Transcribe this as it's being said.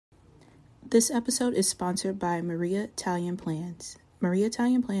This episode is sponsored by Maria Italian Plans. Maria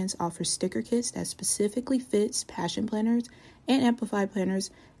Italian Plans offers sticker kits that specifically fits passion planners and amplified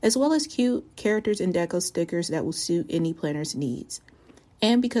planners, as well as cute characters and deco stickers that will suit any planner's needs.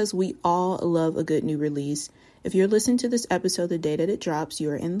 And because we all love a good new release, if you're listening to this episode the day that it drops, you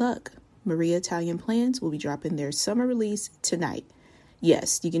are in luck. Maria Italian Plans will be dropping their summer release tonight.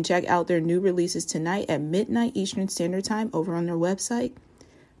 Yes, you can check out their new releases tonight at midnight Eastern Standard Time over on their website.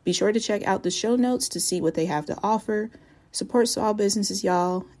 Be sure to check out the show notes to see what they have to offer. Support small businesses,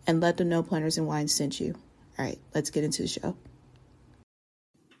 y'all, and let them know Planners and Wine sent you. All right, let's get into the show.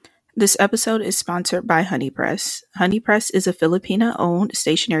 This episode is sponsored by HoneyPress. HoneyPress is a Filipina-owned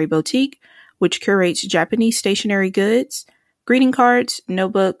stationery boutique which curates Japanese stationery goods, greeting cards,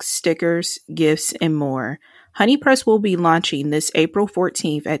 notebooks, stickers, gifts, and more. HoneyPress will be launching this April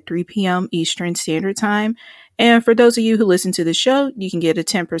 14th at 3 p.m. Eastern Standard Time. And for those of you who listen to the show, you can get a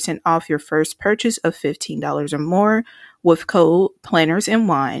 10% off your first purchase of $15 or more with code Planners and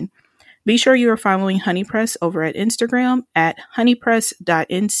Wine. Be sure you are following HoneyPress over at Instagram at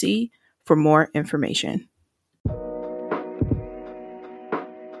honeypress.nc for more information.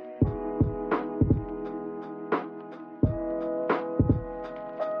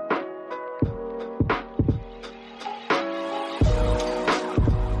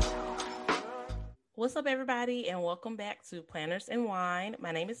 What's up, everybody, and welcome back to Planners and Wine.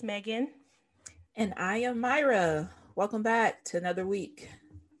 My name is Megan. And I am Myra. Welcome back to another week.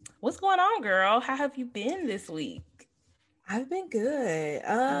 What's going on, girl? How have you been this week? I've been good.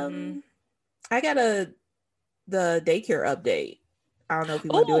 I got the daycare update. I don't know if you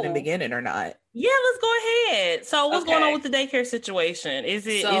want to do it in the beginning or not. Yeah, let's go ahead. So what's going on with the daycare situation? Is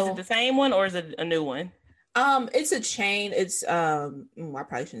it the same one or is it a new one? It's a chain. It's I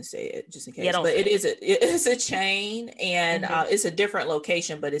probably shouldn't say it just in case, but it's a chain, and it's a different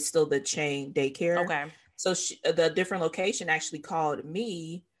location, but it's still the chain daycare. Okay. So the different location actually called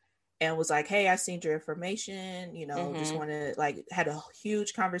me and was like, "Hey, I seen your information. You know, just wanted had a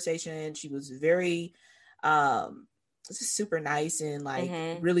huge conversation." She was very super nice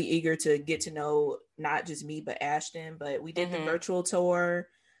and really eager to get to know not just me but Ashton. But we did the virtual tour.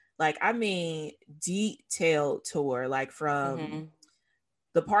 Detailed tour, from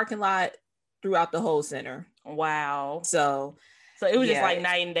the parking lot throughout the whole center. Wow. So it was just like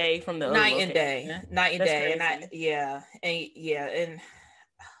night and day from the night and day. And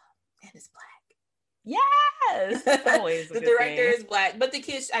it's black. Yes. Always the director is black, but the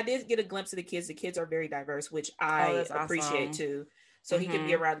kids, I did get a glimpse of the kids. The kids are very diverse, which I appreciate too. So he could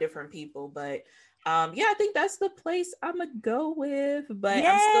be around different people, but I think that's the place I'm gonna go with, but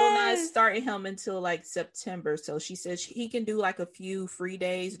I'm still not starting him until September. So she says he can do a few free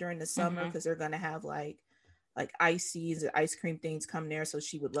days during the summer because they're gonna have like ices and ice cream things come there. So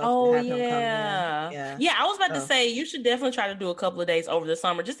she would love to have him come in. Yeah, I was about to say you should definitely try to do a couple of days over the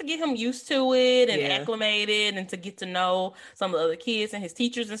summer just to get him used to it and acclimated and to get to know some of the other kids and his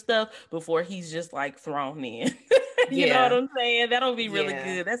teachers and stuff before he's just thrown in. You know what I'm saying? That'll be really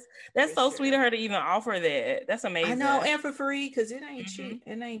good. That's so sweet of her to even offer that. That's amazing. I know, and for free because it ain't cheap.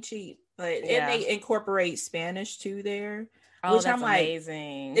 It ain't cheap, and they incorporate Spanish too there, which I'm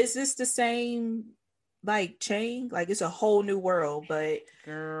amazing. Is this the same chain? It's a whole new world, but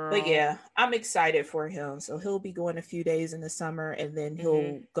yeah, I'm excited for him. So he'll be going a few days in the summer, and then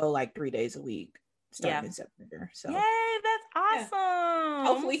he'll go 3 days a week starting in September. So yay, that's awesome. Yeah.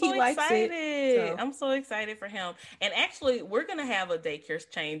 Hopefully he likes it. I'm so excited for him. And actually, we're gonna have a daycare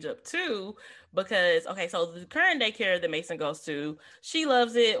change up too, because so the current daycare that Mason goes to, she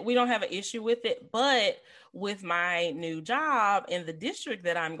loves it. We don't have an issue with it, but with my new job in the district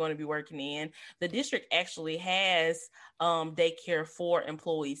that I'm going to be working in, the district actually has daycare for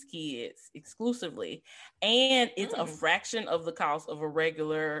employees' kids exclusively, and it's a fraction of the cost of a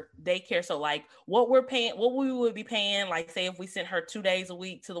regular daycare. So what we would be paying, say if we sent her 2 days a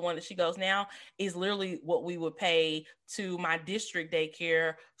week to the one that she goes now, is literally what we would pay to my district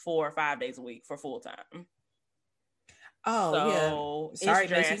daycare for 5 days a week for full time. Oh, yeah. Sorry,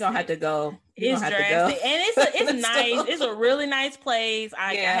 Mason, you don't have to go. It's drastic. And it's nice. It's a really nice place.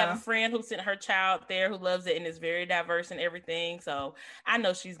 I have a friend who sent her child there who loves it, and it's very diverse and everything. So I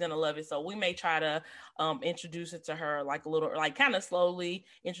know she's going to love it. So we may try to introduce it to her a little, kind of slowly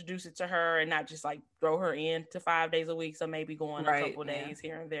introduce it to her and not just throw her in to 5 days a week. So maybe going a couple days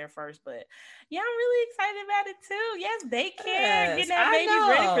here and there first. But yeah, I'm really excited about it too. Yes, daycare, getting that baby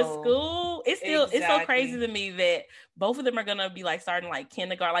ready for school. It's so crazy to me that both of them are going to be starting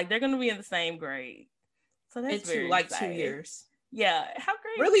kindergarten. They're going to be in the same grade. So that's very exciting. 2 years. Yeah. How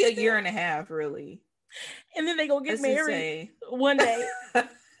great. Really a year and a half, really. And then they go get married one day.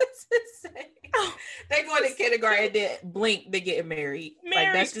 They going to kindergarten, then blink, they getting married.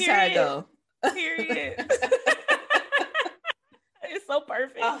 Like that's just period. how it go. Period. It's so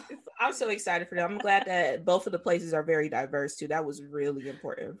perfect. I'm so excited for them. I'm glad that both of the places are very diverse too. That was really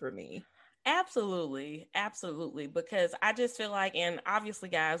important for me. Absolutely. Because I just feel like, and obviously,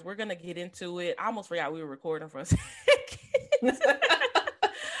 guys, we're gonna get into it. I almost forgot we were recording for a second.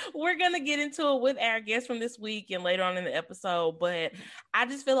 We're gonna get into it with our guest from this week and later on in the episode, but I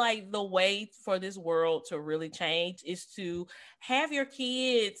just feel like the way for this world to really change is to have your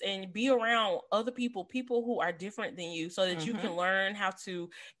kids and be around other people who are different than you, so that you can learn how to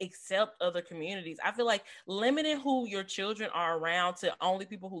accept other communities. I feel like limiting who your children are around to only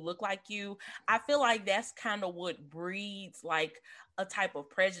people who look like you, I feel like that's kind of what breeds like a type of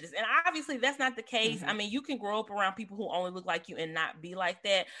prejudice. And obviously that's not the case. I mean, you can grow up around people who only look like you and not be like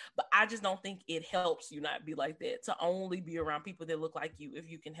that, but I just don't think it helps you not be like that, to only be around people that look like you if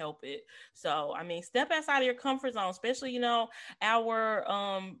you can help it. So I mean, step outside of your comfort zone, especially our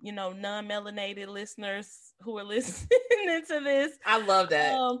non-melanated listeners who are listening to this. I love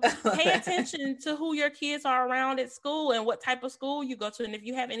that. Pay attention to who your kids are around at school and what type of school you go to, and if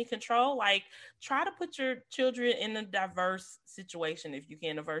you have any control, like try to put your children in a diverse situation if you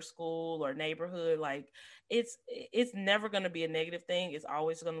can, a diverse school or neighborhood. Like it's never going to be a negative thing. It's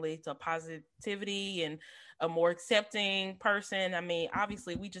always going to lead to positivity and a more accepting person. I mean,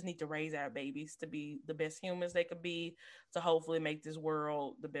 obviously we just need to raise our babies to be the best humans they could be, to hopefully make this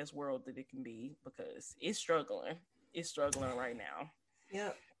world the best world that it can be, because it's struggling right now.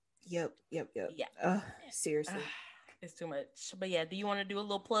 Yep. Yeah. Seriously. It's too much. But yeah, do you want to do a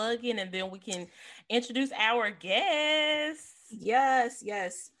little plug in and then we can introduce our guests? Yes.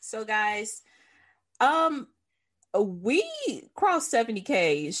 So guys, we crossed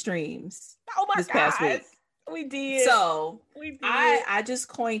 70K streams. Oh my this past week. We did. So I just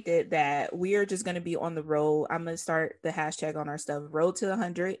coined it that we are just going to be on the road. I'm going to start the hashtag on our stuff, road to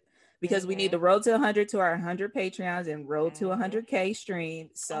 100, because we need the road to 100 to our 100 Patreons and road to 100K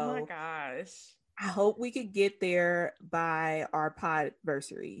stream. So oh my gosh, I hope we could get there by our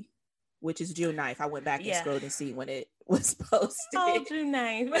podversary, which is June 9th. I went back and scrolled and see when it was posted. Oh, June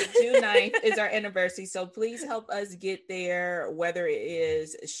 9th. June 9th is our anniversary. So please help us get there, whether it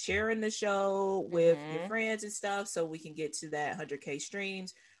is sharing the show with your friends and stuff, so we can get to that 100K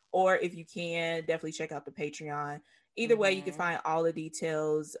streams. Or if you can, definitely check out the Patreon. Either way, you can find all the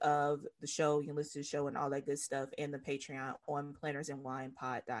details of the show. You can listen to the show and all that good stuff in the Patreon on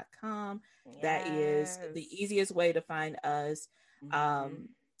plannersandwinepod.com. Yes. That is the easiest way to find us.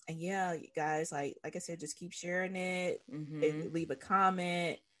 And yeah, you guys, like I said, just keep sharing it, and leave a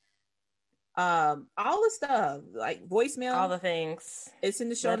comment. All the stuff, like voicemail, all the things. It's in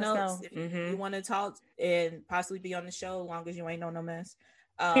the show notes. If you want to talk and possibly be on the show, as long as you ain't no mess.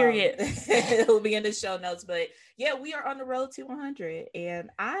 Period. It'll be in the show notes. But yeah, we are on the road to 100, and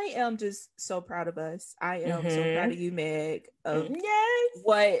I am just so proud of us. I am so proud of you, Meg, of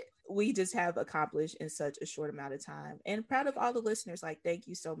what we just have accomplished in such a short amount of time, and proud of all the listeners. Like, thank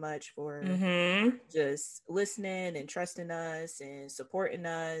you so much for just listening and trusting us and supporting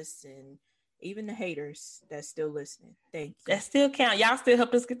us, and even the haters that's still listening. Thank you. That still count. Y'all still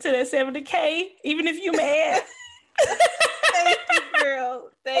help us get to that 70K, even if you mad. Thank you, girl.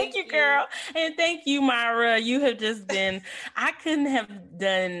 Thank you, girl. And thank you, Myra. You have just been, I couldn't have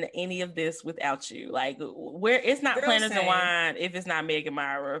done any of this without you. Like, it's not Planners and Wine if it's not Meg and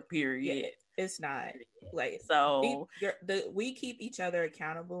Myra, period. Yeah, it's not. Like, so we keep each other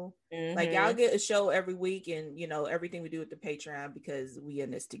accountable. Like, y'all get a show every week, and everything we do with the Patreon, because we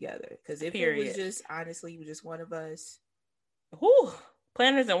in this together. Because if it was just, honestly, just one of us. Whew,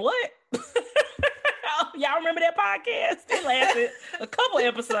 Planners and what? Y'all remember that podcast? It lasted a couple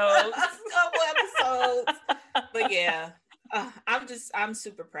episodes. But yeah, I'm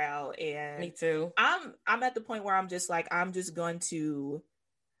super proud, and me too. I'm at the point where I'm just going to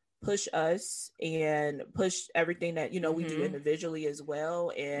push us and push everything that we do individually as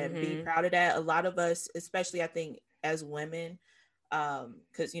well, and be proud of that. A lot of us, especially I think as women,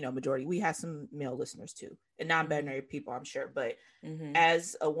 because majority, we have some male listeners too, and non-binary people, I'm sure, but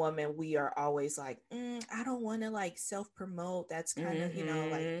as a woman, we are always like, I don't want to like self-promote, that's kind of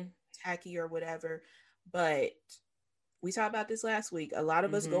like tacky or whatever. But we talked about this last week. A lot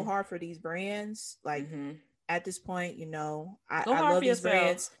of us go hard for these brands. Like at this point, I love these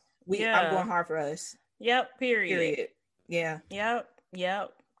brands. I'm going hard for us. Yep. Period. Yeah.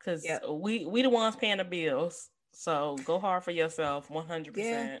 Yep. Because we the ones paying the bills. So go hard for yourself,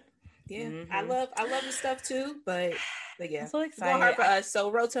 100%. Yeah. I love the stuff too, but yeah, I'm so excited. Go hard for us.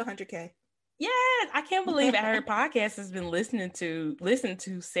 So road to 100K. Yes, I can't believe our podcast has been listened to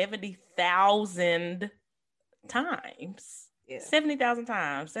 70,000 times. Yeah. 70,000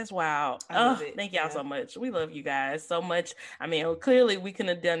 times. That's wild. I love it. Thank y'all so much. We love you guys so much. I mean, clearly we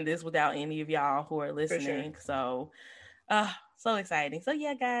couldn't have done this without any of y'all who are listening. So so exciting. So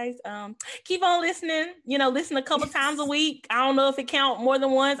yeah, guys, keep on listening. Listen a couple times a week. I don't know if it count more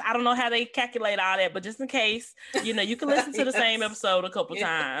than once. I don't know how they calculate all that, but just in case, you can listen to the same episode a couple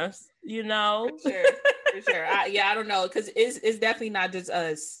times. For sure. I don't know, because it's definitely not just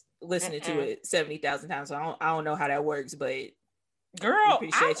us listening to it 70,000 times. So I don't know how that works, but girl,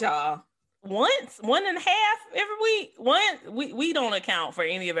 appreciate y'all. Once, 1.5 every week. We don't account for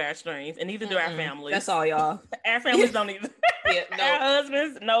any of our streams, and neither do our families. That's all, y'all. Our families don't either. Our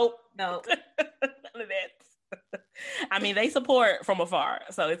husbands, nope. No. None of that. I mean, they support from afar,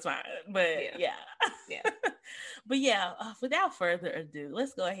 so it's fine. But yeah. But yeah, without further ado,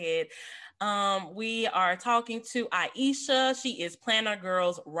 let's go ahead. We are talking to Aisha. She is Planner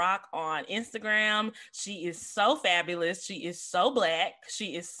Girls Rock on Instagram. She is so fabulous. She is so Black.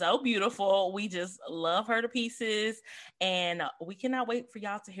 She is so beautiful. We just love her to pieces, and we cannot wait for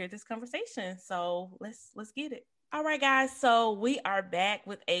y'all to hear this conversation. So let's get it. All right, guys, so we are back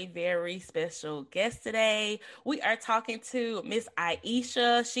with a very special guest today. We are talking to Miss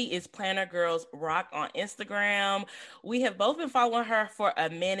Aisha. She is Planner Girls Rock on Instagram. We have both been following her for a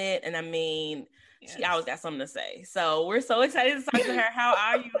minute, and I mean, she always got something to say. So we're so excited to talk to her. How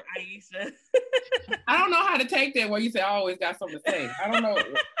are you, Aisha? I don't know how to take that where you say I always got something to say. I don't know.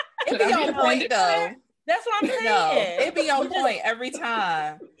 It be on point, though. That's what I'm saying. No, it be on point every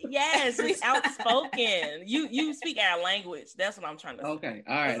time. Yes, it's outspoken. You speak our language. That's what I'm trying to say. Okay,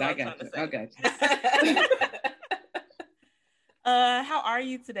 all right, I got you. How are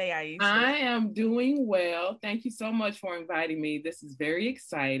you today, Aisha? I am doing well. Thank you so much for inviting me. This is very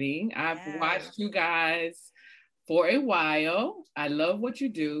exciting. I've watched you guys for a while. I love what you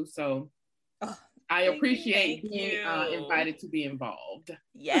do, so I appreciate being invited to be involved.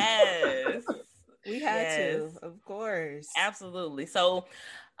 Yes. We had to, of course. Absolutely. So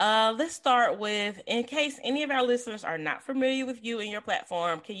let's start with, in case any of our listeners are not familiar with you and your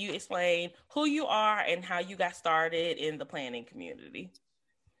platform, can you explain who you are and how you got started in the planning community?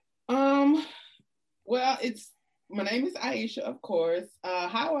 Well, my name is Aisha, of course.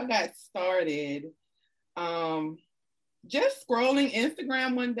 How I got started, just scrolling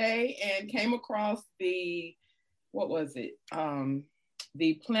Instagram one day and came across the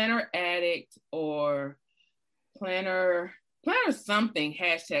Planner Addict or Planner something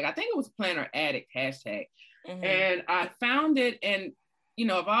hashtag. I think it was Planner Addict hashtag. Mm-hmm. And I found it, and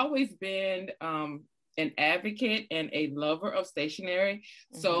I've always been an advocate and a lover of stationery.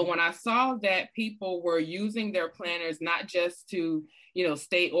 Mm-hmm. So when I saw that people were using their planners not just to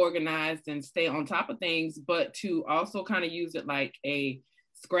stay organized and stay on top of things, but to also kind of use it like a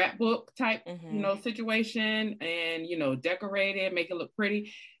scrapbook type, situation, and, decorate it, make it look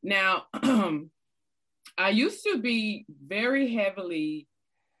pretty. Now, I used to be very heavily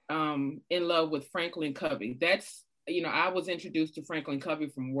in love with Franklin Covey. That's, I was introduced to Franklin Covey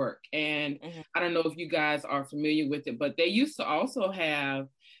from work. And I don't know if you guys are familiar with it, but they used to also have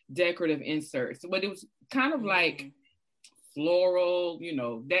decorative inserts, but it was kind of like floral,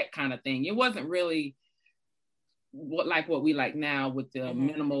 that kind of thing. It wasn't really what we like now with the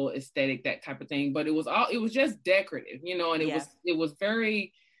minimal aesthetic, that type of thing, but it was just decorative, and it was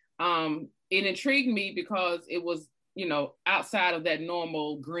very it intrigued me because it was outside of that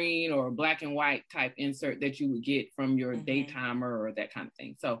normal green or black and white type insert that you would get from your daytimer or that kind of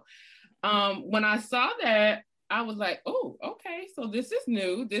thing. So when I saw that, I was like, oh, okay, so this is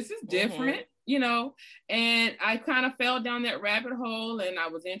new, this is different, and I kind of fell down that rabbit hole, and I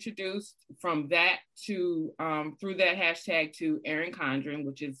was introduced from that to through that hashtag to Erin Condren,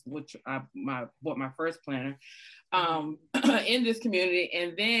 which I bought my first planner in this community,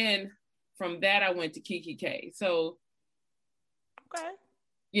 and then from that I went to Kiki K. So,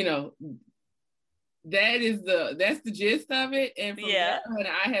 that's the gist of it. And from there, when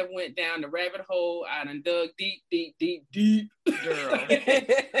I have went down the rabbit hole, I done dug deep, girl.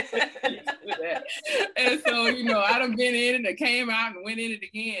 And so, I done been in it and came out and went in it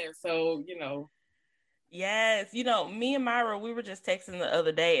again. So, Yes, me and Myra, we were just texting the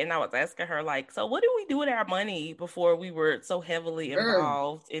other day, and I was asking her, like, so what do we do with our money before we were so heavily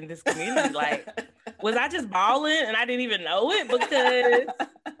involved in this community? Like, was I just balling and I didn't even know it? Because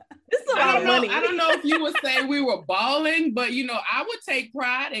this is a lot of money. I don't know if you would say we were balling, but I would take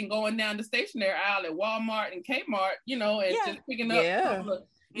pride in going down the stationery aisle at Walmart and Kmart, and just picking up,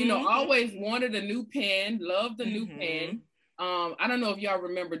 always wanted a new pen, loved the new pen. I don't know if y'all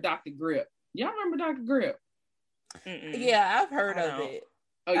remember Dr. Grip. Y'all remember Dr. Grip? Yeah, I've heard of it.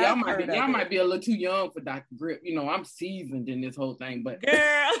 Oh, y'all might be a little too young for Dr. Grip. You know, I'm seasoned in this whole thing, but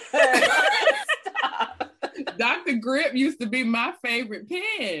girl, Dr. Grip used to be my favorite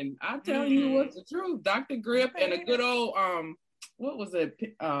pen. I'm telling you what's the truth. Dr. Grip and a good old what was it?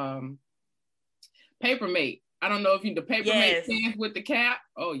 Papermate. I don't know if you the Papermate pens with the cap.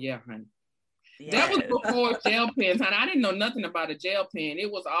 Oh yeah, honey. Yes. That was before gel pens, honey. I didn't know nothing about a gel pen.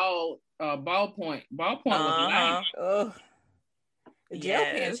 It was all ballpoint. Ballpoint was nice. Gel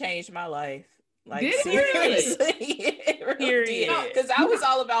pen changed my life. Like, did seriously. It really did. Because I was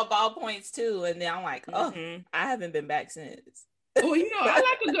all about ballpoints too. And then I'm like, I haven't been back since. Well, you know, I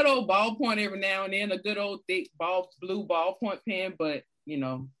like a good old ballpoint every now and then, a good old thick blue ballpoint pen, but you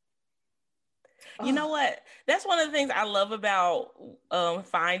know. You know what? That's one of the things I love about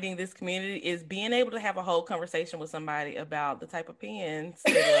finding this community is being able to have a whole conversation with somebody about the type of pens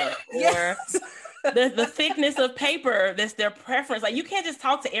or the thickness of paper that's their preference. Like, you can't just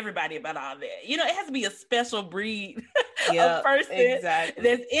talk to everybody about all that. You know, it has to be a special breed of person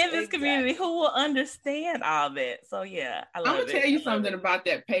that's in this community who will understand all that. So yeah, I love it. I'm gonna tell you something about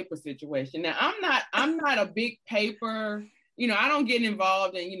that paper situation. Now, I'm not a big paper. You know, I don't get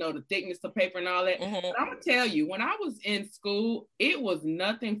involved in, you know, the thickness of paper and all that. But I'm going to tell you, when I was in school, it was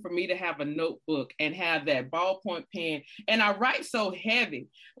nothing for me to have a notebook and have that ballpoint pen. And I write so heavy,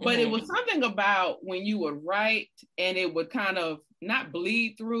 but it was something about when you would write and it would kind of not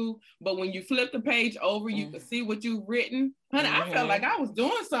bleed through, but when you flip the page over, you could see what you've written. Honey, I felt like I was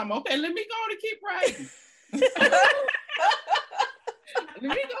doing something. Okay, let me go on and keep writing.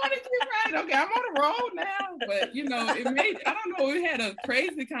 Let me go on and keep writing. Okay, I'm on the road now, but you know, I don't know, it had a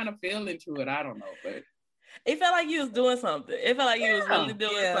crazy kind of feeling to it. I don't know, but it felt like you was doing something. It felt like you was really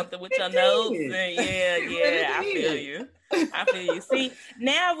doing something with your notes. And I feel you. I feel you. See,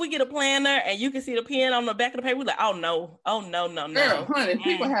 now if we get a planner and you can see the pen on the back of the paper, we're like, oh no. Girl, honey,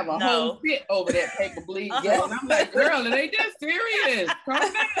 people have a whole fit over that paper bleed. And I'm like, girl, it ain't that serious.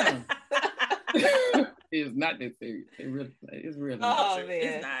 Calm down. It's not that serious. It's really not. Man.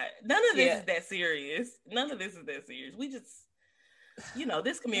 It's not. None of this is that serious. None of this is that serious. We just, you know,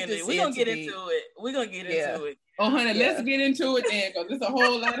 this community, we're going to get into it. We're going to get into it. Oh, honey, let's get into it then, because there's a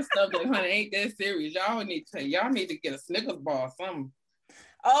whole lot of stuff that, honey, ain't that serious. Y'all need to get a Snickers bar or something.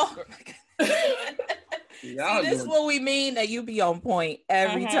 Oh, my God. See, this is what we mean, that you be on point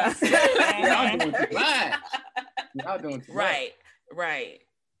every time. Y'all doing too much. Y'all doing too much. Right.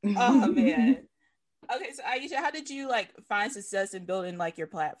 Oh, man. Okay, so Aisha, how did you find success in building your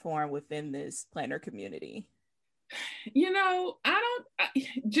platform within this planner community? You know,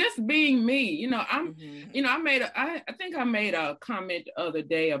 just being me, you know, I think I made a comment the other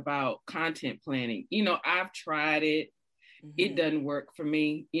day about content planning. You know, I've tried it. It doesn't work for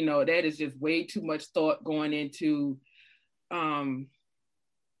me. You know, that is just way too much thought going into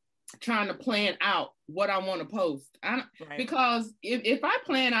trying to plan out what I want to post. Because if I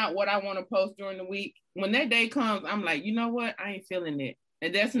plan out what I want to post during the week, when that day comes, I'm like, you know what? I ain't feeling it.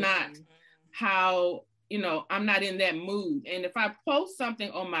 And that's not how, you know, I'm not in that mood. And if I post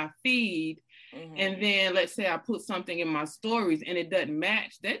something on my feed and then let's say I put something in my stories and it doesn't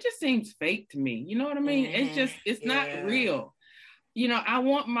match, that just seems fake to me. You know what I mean? It's not real. You know, I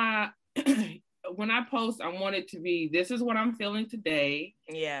want when I post, I want it to be, this is what I'm feeling today.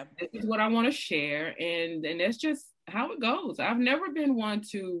 Yeah. This is what I want to share. And that's just how it goes. I've never been one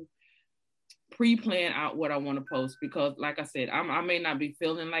to pre-plan out what I want to post because, like I said, I may not be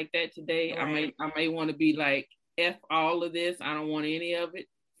feeling like that today. Right. I may want to be like, F all of this. I don't want any of it.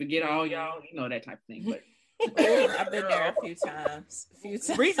 Forget all y'all, you know, that type of thing. But I've been there a few times.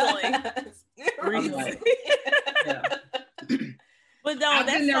 Recently. Yeah. But no, I've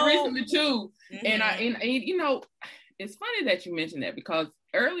been there recently too. And and you know, it's funny that you mentioned that because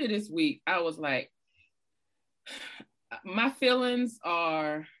earlier this week I was like, my feelings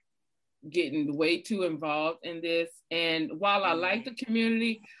are getting way too involved in this. And while I like the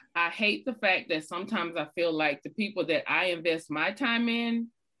community, I hate the fact that sometimes I feel like the people that I invest my time in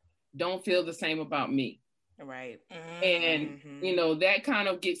don't feel the same about me. Right. And, you know, that kind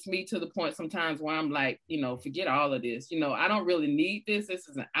of gets me to the point sometimes where I'm like, you know, forget all of this. You know, I don't really need this. This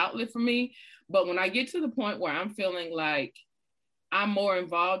is an outlet for me. But when I get to the point where I'm feeling like I'm more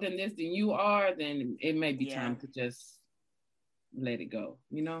involved in this than you are, then it may be time to just let it go,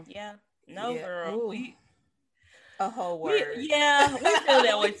 you know? Yeah. No, girl. A whole word. We feel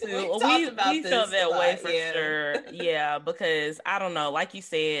that way too. we felt that way for sure. Yeah, because I don't know, like you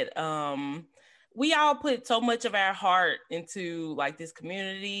said, we all put so much of our heart into like this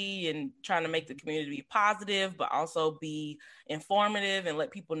community and trying to make the community positive, but also be informative and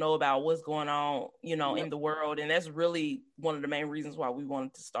let people know about what's going on, you know, in the world. And that's really one of the main reasons why we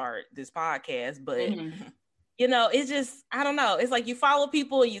wanted to start this podcast. But you know, it's just, I don't know. It's like you follow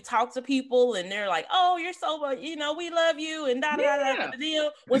people and you talk to people and they're like, oh, you're so, you know, we love you and da deal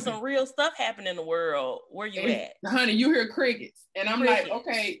with some real stuff happening in the world. Where you at? Honey, you hear crickets. And I'm like,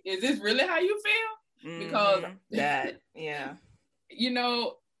 okay, is this really how you feel? Because that, yeah. You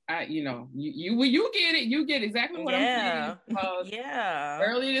know, you get it. You get exactly what I'm saying.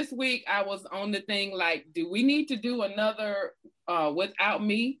 Earlier this week, I was on the thing like, do we need to do another Without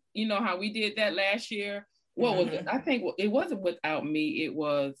Me? You know how we did that last year? What was it? I think it wasn't Without Me. It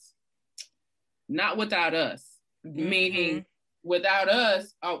was Not Without Us. Meaning, without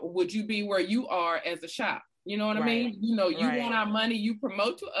us, would you be where you are as a shop? You know what I mean? You know, you want our money, you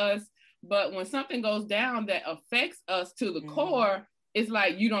promote to us, but when something goes down that affects us to the core, it's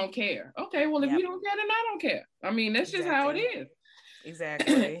like you don't care. Okay, well, if you don't care, then I don't care. I mean, that's just how it is.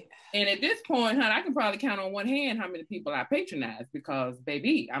 Exactly. And at this point, I can probably count on one hand how many people I patronize because,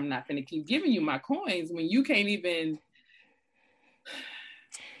 baby, I'm not going to keep giving you my coins when you can't even.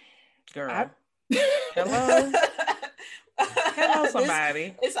 Girl. Hello? Hello,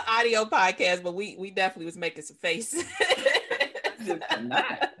 somebody. It's an audio podcast, but we definitely was making some faces.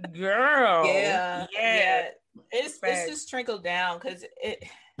 Girl. Yeah. It's just trickled down because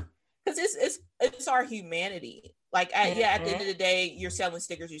it's our humanity. Like at the end of the day, you're selling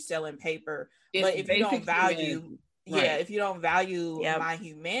stickers, you're selling paper. But if you don't value, if you don't value my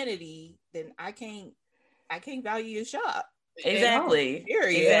humanity, then I can't value your shop. Exactly.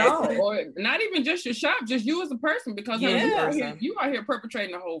 Exactly. Or not even just your shop, just you as a person, because you are here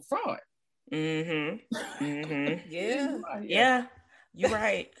perpetrating a whole fraud. Yeah. You're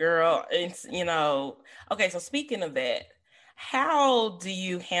right, girl. It's, you know, okay, so speaking of that, how do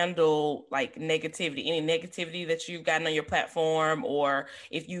you handle like negativity, any negativity that you've gotten on your platform, or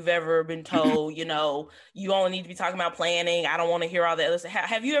if you've ever been told, you know, you only need to be talking about planning, I don't want to hear all that other stuff.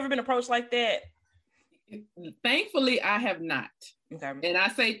 Have you ever been approached like that? Thankfully, I have not. Okay. And I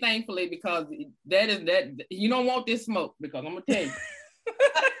say thankfully because that you don't want this smoke, because I'm gonna tell you.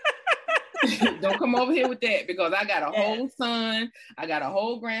 Don't come over here with that, because I got a whole son, I got a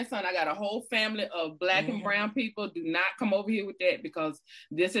whole grandson, I got a whole family of Black and brown people. Do not come over here with that, because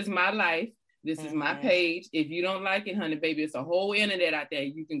this is my life. This is my page. If you don't like it, honey, baby, it's a whole internet out there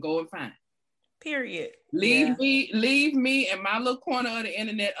you can go and find. Period. Leave me and my little corner of the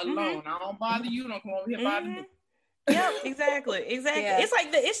internet alone. I don't bother you. Don't come over here bother me. Yep, exactly. Yeah. It's like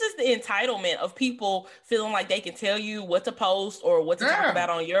it's just the entitlement of people feeling like they can tell you what to post or what to talk about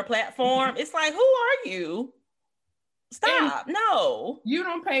on your platform. It's like, who are you? Stop. No. You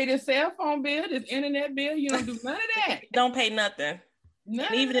don't pay this cell phone bill, this internet bill. You don't do none of that. Don't pay nothing.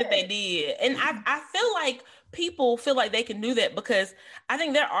 Even if they did. And I feel like people feel like they can do that because I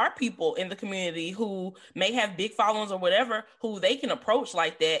think there are people in the community who may have big followings or whatever who they can approach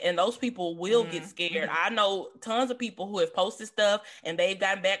like that, and those people will get scared. I know tons of people who have posted stuff and they've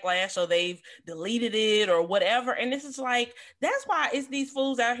gotten backlash, or they've deleted it or whatever, and this is like, that's why it's these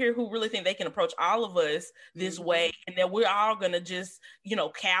fools out here who really think they can approach all of us this way, and that we're all gonna just, you know,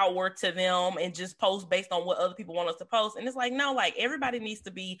 cower to them and just post based on what other people want us to post. And it's like, no, like everybody needs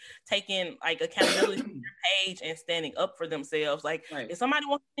to be taking like accountability for their page and standing up for themselves. Like if somebody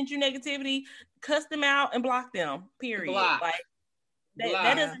wants to send you negativity, cuss them out and block them, period. Like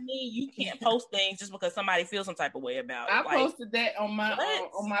that doesn't mean you can't post things just because somebody feels some type of way about it. I posted that on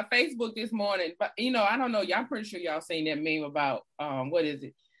my Facebook this morning, but you know, I don't know, I'm pretty sure y'all seen that meme about what is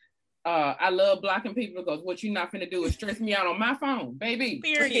it? I love blocking people because what you're not finna do is stress me out on my phone, baby.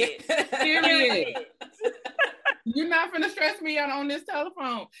 Period. You're not gonna stress me out on this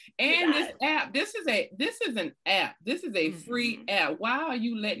telephone. And this app, this is an app. This is a free app. Why are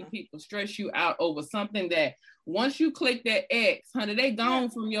you letting people stress you out over something that once you click that X, honey, they gone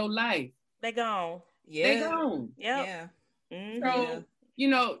from your life. They gone. They gone. Yeah. So, you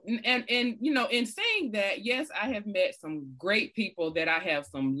know, and you know, in saying that, yes, I have met some great people that I have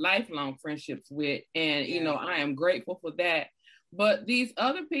some lifelong friendships with, and you know, I am grateful for that. But these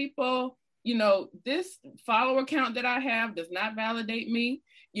other people, you know, this follower count that I have does not validate me.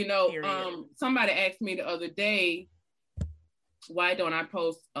 You know, somebody asked me the other day, why don't I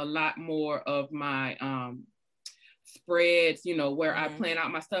post a lot more of my spreads, you know, where I plan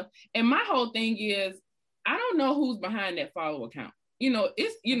out my stuff. And my whole thing is, I don't know who's behind that follower count. You know,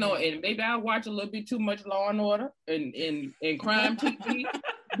 it's, you know, and maybe I watch a little bit too much Law and Order and crime TV,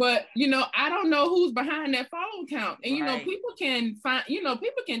 but, you know, I don't know who's behind that follower count. And, you know, people can find, you know,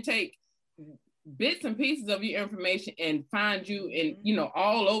 people can take bits and pieces of your information and find you in, you know,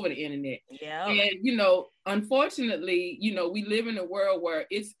 all over the internet. Yeah. And, you know, unfortunately, you know, we live in a world where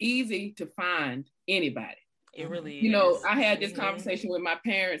it's easy to find anybody. It really is. You know, I had this mm-hmm. conversation with my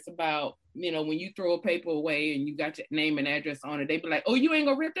parents about, you know, when you throw a paper away and you got your name and address on it, they be like, oh, you ain't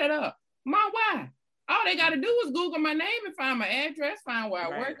gonna rip that up. Mom, why? All they gotta do is Google my name and find my address, find where I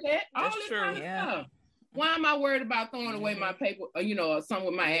work at, all this kind of stuff. Why am I worried about throwing away my paper, or, you know, or something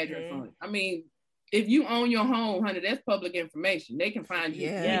with my address on it? I mean, if you own your home, honey, that's public information. They can find you.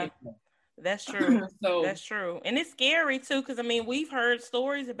 Yeah. That's true. That's true. And it's scary too, because I mean, we've heard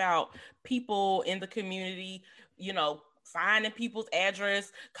stories about people in the community, you know, finding people's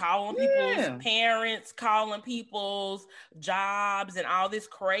address, calling people's parents, calling people's jobs, and all this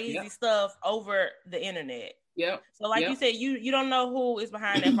crazy stuff over the internet. Yep. So like you said, you don't know who is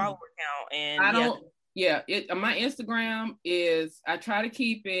behind that follower account. And I don't. Yeah, my Instagram is, I try to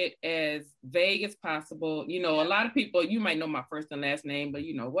keep it as vague as possible. You know, a lot of people, you might know my first and last name, but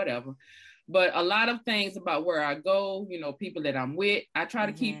you know, whatever. But a lot of things about where I go, you know, people that I'm with, I try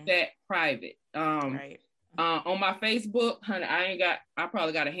to keep that private. On my Facebook, honey, I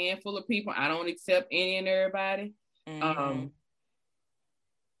probably got a handful of people. I don't accept any and everybody. Yeah,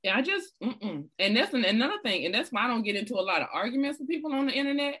 I just, and that's another thing. And that's why I don't get into a lot of arguments with people on the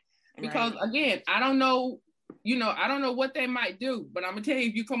internet. Because again, I don't know, you know, I don't know what they might do, but I'm gonna tell you,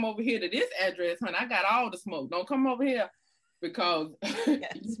 if you come over here to this address, honey, I got all the smoke. Don't come over here, because you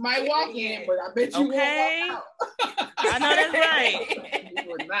might walk in, but I bet you won't walk out. I know that's right.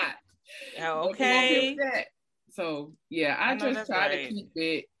 You would not. Okay. So yeah, I just try to keep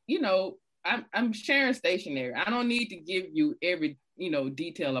it, you know, I'm sharing stationery. I don't need to give you every, you know,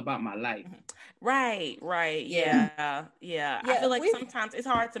 detail about my life. Right. Yeah. I feel like sometimes it's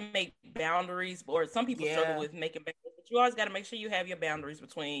hard to make boundaries, or some people struggle with making boundaries, but you always got to make sure you have your boundaries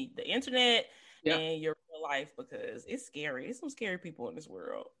between the internet and your real life, because it's scary. There's some scary people in this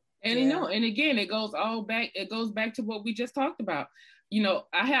world. And you know, and again, it goes back to what we just talked about. You know,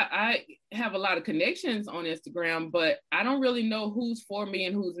 I have a lot of connections on Instagram, but I don't really know who's for me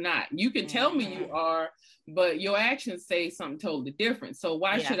and who's not. You can tell me you are, but your actions say something totally different. So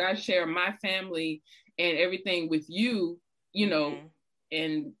why should I share my family and everything with you, you know,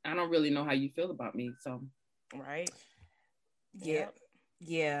 and I don't really know how you feel about me. So.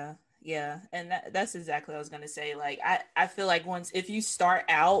 Yeah. And that's exactly what I was going to say. Like, I feel like if you start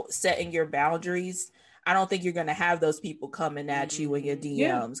out setting your boundaries, I don't think you're going to have those people coming at you in your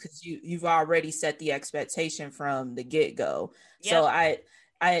DMs, because you've already set the expectation from the get-go. So I,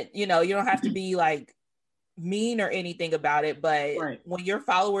 you know, you don't have to be like mean or anything about it, but when your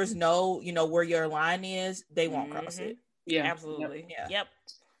followers know, you know, where your line is, they won't cross it. Yeah, absolutely.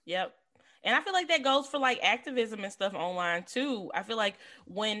 Yep. And I feel like that goes for like activism and stuff online too. I feel like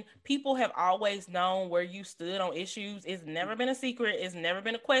when people have always known where you stood on issues, it's never been a secret, it's never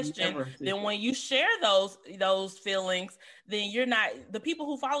been a question. Then when you share those feelings, then you're not, the people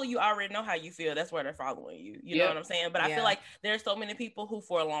who follow you already know how you feel. That's where they're following you. You know what I'm saying? But I feel like there's so many people who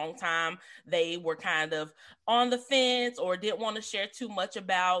for a long time, they were kind of on the fence or didn't want to share too much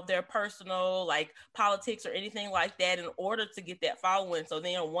about their personal like politics or anything like that in order to get that following. So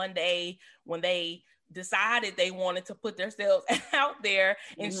then one day when they decided they wanted to put themselves out there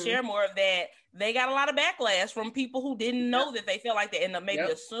and share more of that, they got a lot of backlash from people who didn't know that they felt like that, and maybe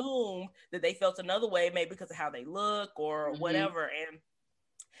assumed that they felt another way, maybe because of how they look or whatever. And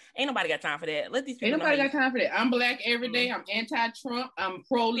ain't nobody got time for that. Let these people ain't nobody got time for that. I'm black every day. I'm anti-Trump. I'm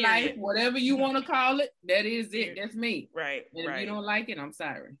pro-life. Whatever you want to call it, that is it. That's me. Right. And if you don't like it, I'm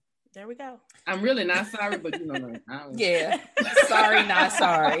sorry. There we go. I'm really not sorry, but you know, sorry, not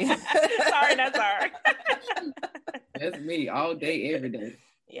sorry. Sorry, not sorry. That's me all day, every day.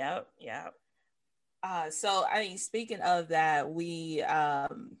 Yep. So I mean, speaking of that, we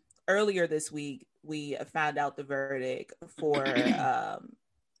earlier this week we found out the verdict for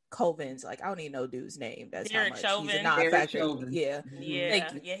Chauvin's, like I don't even know dude's name. That's Derek how much Chauvin. he's a non-factor. Yeah.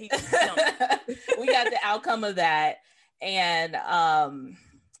 We got the outcome of that, and I don't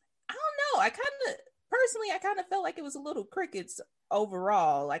know. I kind of felt like it was a little crickets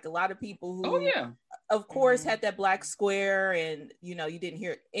overall. Like a lot of people who, of course, had that black square, and you know, you didn't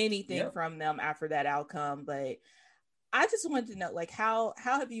hear anything from them after that outcome. But I just wanted to know, like, how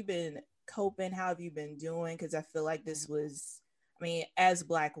have you been coping? How have you been doing? Because I feel like this was, I mean, as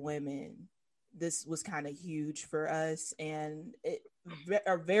Black women, this was kind of huge for us, and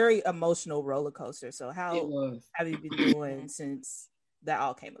a very emotional roller coaster. So how have you been doing since that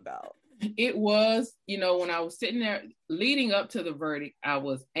all came about? It was, you know, when I was sitting there leading up to the verdict, I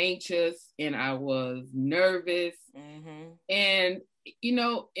was anxious and I was nervous. And, you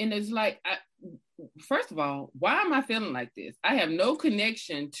know, and it's like, first of all, why am I feeling like this? I have no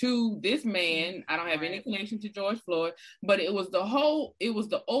connection to this man. I don't have any connection to George Floyd, but it was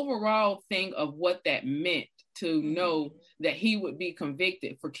the overall thing of what that meant to know that he would be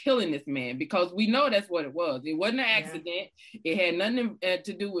convicted for killing this man, because we know that's what it was. It wasn't an accident. It had nothing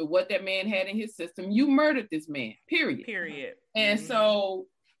to do with what that man had in his system. You murdered this man, period. And so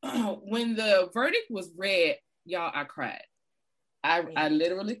when the verdict was read, y'all, I cried. I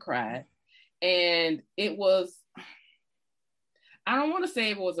literally cried. And it was, I don't want to say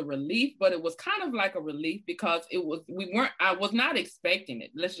it was a relief, but it was kind of like a relief, because I was not expecting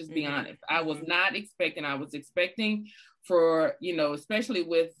it. Let's just be honest. I was not expecting, I was expecting for, especially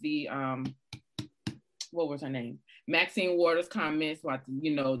with the, what was her name? Maxine Waters' comments, what,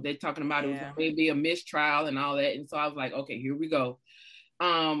 they're talking about it was maybe a mistrial and all that. And so I was like, okay, here we go.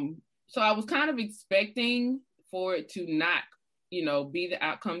 So I was kind of expecting for it to not, be the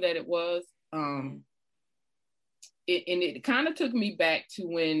outcome that it was. It kind of took me back to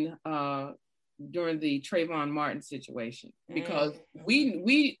when during the Trayvon Martin situation, because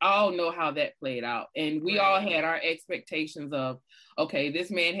we all know how that played out, and we all had our expectations of, okay, this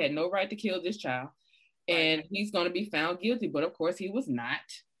man had no right to kill this child, and he's going to be found guilty, but of course he was not.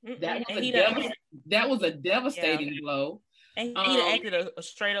 That was a devastating blow. And he acted a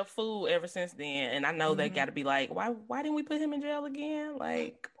straight up fool ever since then. And I know they got to be like, why didn't we put him in jail again?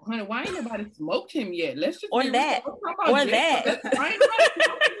 Like, honey, why ain't nobody smoked him yet? Let's just or that. Why ain't nobody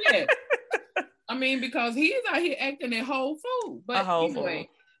smoked him yet? I mean, because he's out here acting a whole fool. But anyway,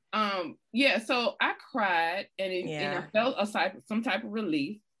 so I cried and I felt some type of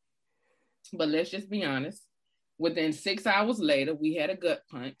relief. But let's just be honest. Within 6 hours later, we had a gut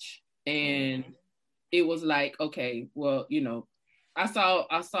punch, and it was like, okay, well, I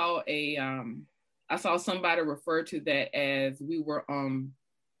saw somebody refer to that as we were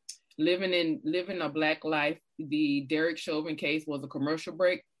living a Black life. The Derek Chauvin case was a commercial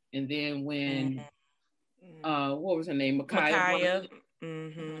break, and then when what was her name, Ma'Khia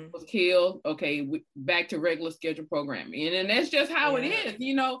was killed, okay, back to regular scheduled programming, and that's just how it is.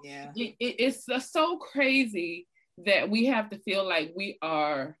 It's so crazy that we have to feel like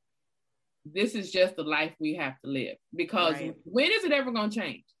this is just the life we have to live, because when is it ever going to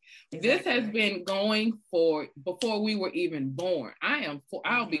change? Exactly. This has been going for before we were even born.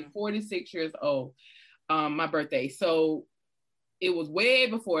 I'll be 46 years old, my birthday. So it was way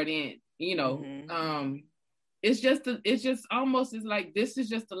before then, it's just almost, it's like, this is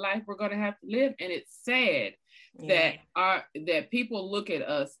just the life we're going to have to live. And it's sad that people look at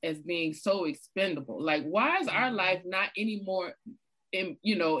us as being so expendable. Like, why is our life not any more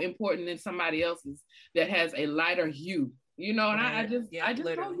important than somebody else's that has a lighter hue, and I just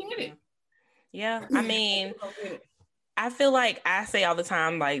don't get it. Yeah. I mean, I feel like I say all the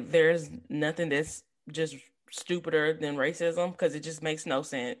time, like, there's nothing that's just stupider than racism, because it just makes no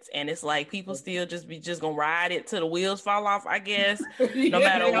sense. And it's like people still just gonna ride it till the wheels fall off, I guess, no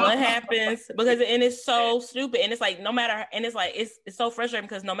matter what happens, because it's so stupid. And it's like, it's so frustrating,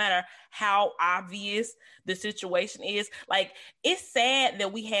 because no matter how obvious the situation is, like, it's sad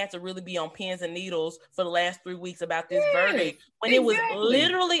that we had to really be on pins and needles for the last 3 weeks about this verdict, when it was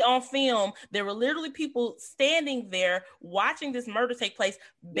literally on film. There were literally people standing there watching this murder take place,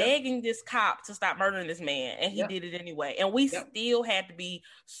 begging this cop to stop murdering this man, and he did it anyway. And we still had to be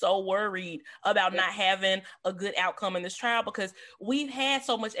so worried about not having a good outcome in this trial, because we've had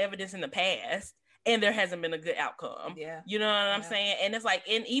so much evidence in the past and there hasn't been a good outcome. You know what I'm saying? And it's like,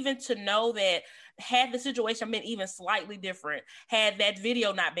 and even to know that had the situation been even slightly different, had that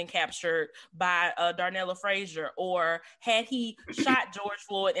video not been captured by Darnella Frazier, or had he shot George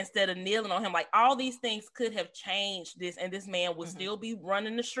Floyd instead of kneeling on him, like, all these things could have changed this, and this man would still be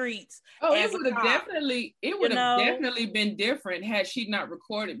running the streets. It would have definitely been different had she not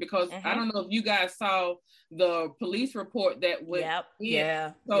recorded, because I don't know if you guys saw the police report that went we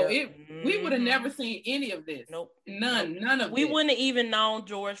would have never seen any of this. None of we this. Wouldn't have even known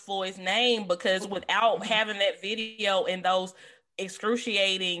George Floyd's name, because without having that video and those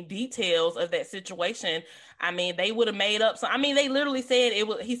excruciating details of that situation, I mean, they would have made up. So, I mean, they literally said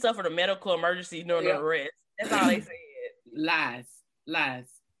he suffered a medical emergency during the arrest. That's all they said. Lies.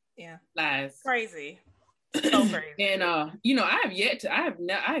 Yeah. Lies. Crazy. So crazy. And I have yet to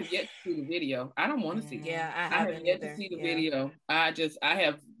see the video. I don't want to see it. I have yet to see the video. I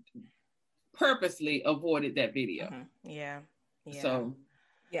have purposely avoided that video. So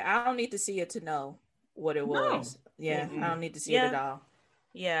I don't need to see it to know what it was. I don't need to see it at all.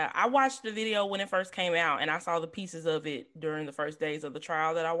 I watched the video when it first came out, and I saw the pieces of it during the first days of the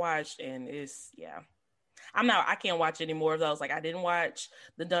trial that I watched, and I can't watch any more of those. Like, I didn't watch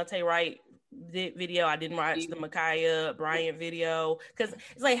the Daunte Wright video. I didn't watch the Ma'Khia Bryant video, because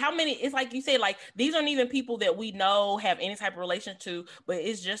it's like, how many, it's like you said, like, these aren't even people that we know, have any type of relation to, but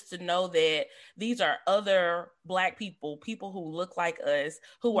it's just to know that these are other Black people who look like us,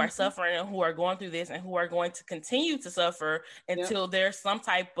 who are suffering and who are going through this and who are going to continue to suffer until there's some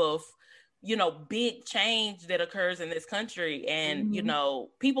type of, you know, big change that occurs in this country. And, you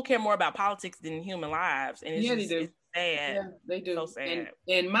know, people care more about politics than human lives. And it's they do. It's sad. Yeah, they do. So sad.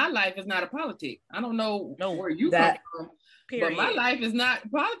 And my life is not a politic. I don't know where you come from, but my life is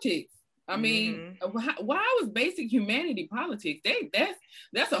not politics. I mean, why was basic humanity politics?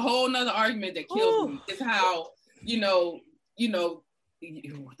 That's a whole nother argument that kills me. It's how, you know,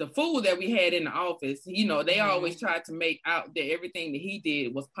 the fool that we had in the office, you know, they always tried to make out that everything that he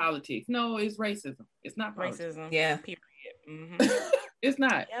did was politics. No, it's racism. It's not politics. Racism. Yeah. Period. It's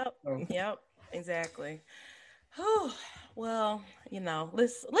not. Yep. Exactly. Well, you know,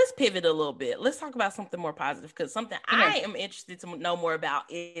 let's pivot a little bit. Let's talk about something more positive, because something I am interested to know more about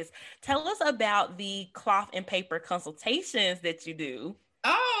is, tell us about the cloth and paper consultations that you do.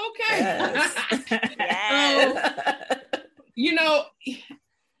 Oh, okay. Yes. You know,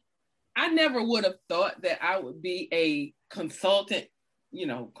 I never would have thought that I would be a consultant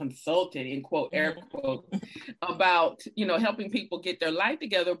in quote, air quote, about, you know, helping people get their life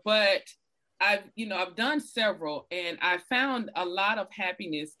together. But I've done several, and I found a lot of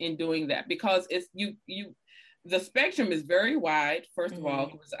happiness in doing that, because it's the spectrum is very wide. First of all,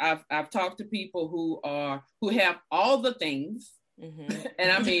 because I've talked to people who have all the things.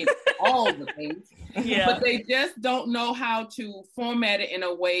 And I mean all the things, but they just don't know how to format it in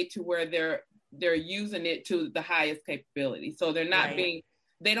a way to where they're using it to the highest capability. So they're not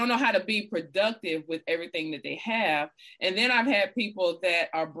they don't know how to be productive with everything that they have. And then I've had people that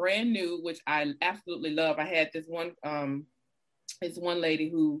are brand new, which I absolutely love. I had this one lady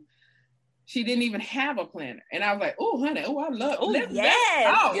who, she didn't even have a planner. And I was like, oh, honey, I love it.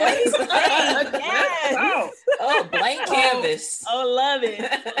 Oh, blank canvas. Love it.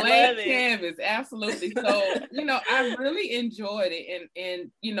 Blank canvas, absolutely. So, you know, I really enjoyed it.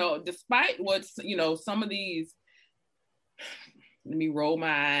 And you know, despite what's, you know, some of these, let me roll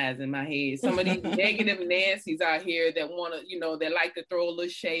my eyes in my head, some of these negative Nancy's out here that want to, you know, that like to throw a little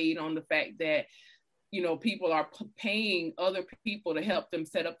shade on the fact that, you know, people are paying other people to help them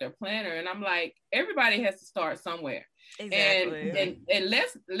set up their planner. And I'm like, everybody has to start somewhere. Exactly. And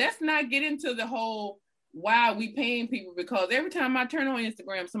let's not get into the whole, why we paying people, because every time I turn on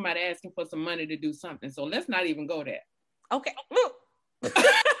Instagram, somebody asking for some money to do something. So let's not even go there. Okay. Look.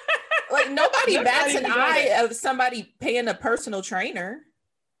 Like, nobody bats an eye of somebody paying a personal trainer.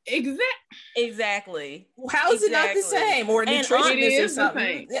 Exactly. How is it not the same? Or nutritionist or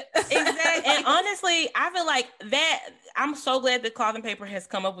something? Exactly. And honestly, I feel like that, I'm so glad that Cloth and Paper has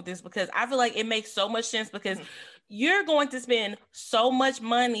come up with this, because I feel like it makes so much sense, because you're going to spend so much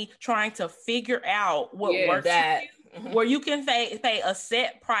money trying to figure out what works for you, where you can pay a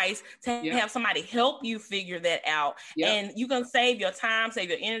set price to have somebody help you figure that out. And you can save your time, save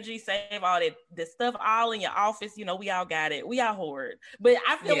your energy, save all that stuff all in your office. You know, we all got it. We all hoard. But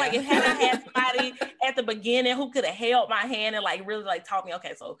I feel like if I had somebody at the beginning who could have held my hand and like really like taught me,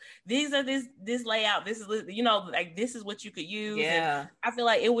 okay, so these are this layout, this is, you know, like this is what you could use. And I feel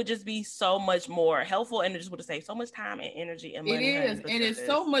like it would just be so much more helpful, and it just would have saved so much time and energy and money. It is, and it's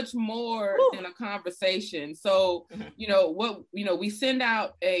so much more than a conversation. So you know, we send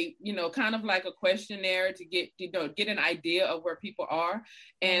out a, you know, kind of like a questionnaire to get an idea of where people are.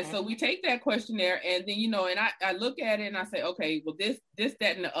 And so we take that questionnaire, and then, you know, and I look at it and I say, okay, well, this,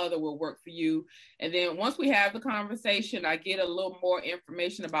 that, and the other will work for you. And then once we have the conversation, I get a little more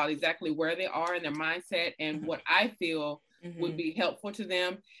information about exactly where they are in their mindset and what I feel would be helpful to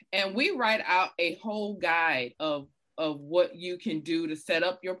them. And we write out a whole guide of what you can do to set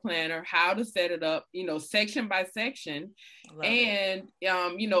up your planner, how to set it up, you know, section by section. And,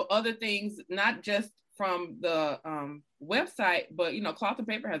 you know, other things, not just from the website, but, you know, Cloth and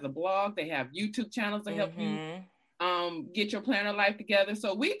Paper has a blog. They have YouTube channels to help you get your planner life together.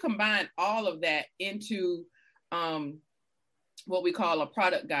 So we combine all of that into what we call a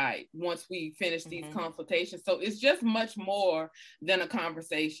product guide once we finish these consultations. So it's just much more than a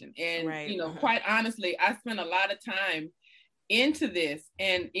conversation. And, you know, quite honestly, I spent a lot of time into this,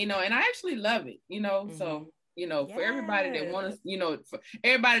 and, you know, and I actually love it, you know, so, you know, for everybody that wants, you know, for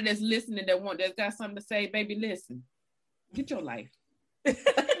everybody that's listening, that's got something to say, baby, listen, get your life. Get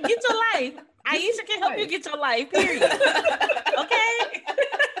your life. Aisha can help you get your life, period. Okay.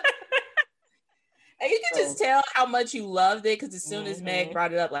 you can just tell how much you loved it, because as soon as Meg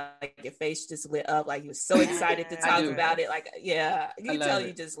brought it up, like your face just lit up, like you were so excited to talk about it. Like, yeah, you can tell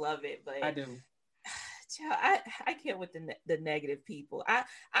you just love it. But I do. I can't with the negative people.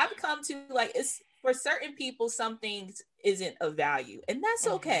 I've come to, like, it's for certain people, some things isn't of value, and that's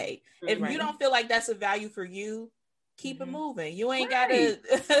okay. If you don't feel like that's a value for you, keep it moving. You ain't gotta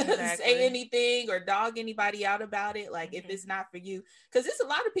say anything or dog anybody out about it. Like, if it's not for you, because there's a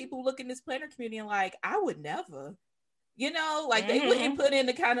lot of people who look in this planner community and like, I would never, you know, like they wouldn't put in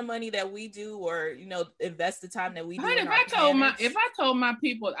the kind of money that we do, or, you know, invest the time that we do. If I told my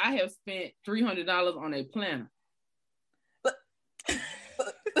people I have spent $300 on a planner,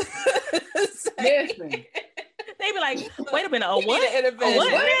 listen, they be like, wait a minute, what?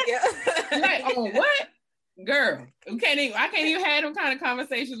 Like, on what? Girl, I can't even have them kind of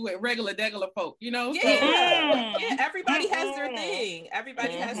conversations with regular folk, you know? Yeah, everybody has their thing.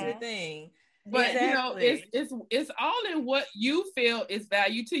 Everybody has their thing. But you know, it's all in what you feel is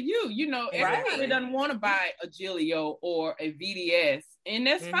value to you. You know, everybody doesn't want to buy a Giglio or a VDS, and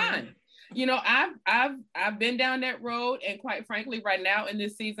that's fine. You know, I've been down that road, and quite frankly, right now in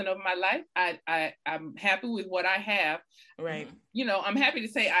this season of my life, I'm happy with what I have. Right. You know, I'm happy to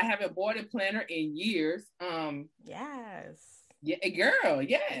say I haven't bought a planner in years. Yes. Yeah, girl.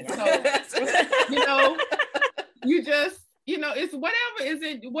 Yes. So, you know, you just, you know, it's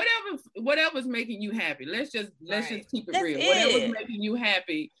whatever's making you happy. Let's just keep it real. Whatever's making you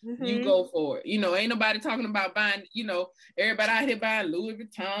happy, you go for it. You know, ain't nobody talking about buying, you know, everybody out here buying Louis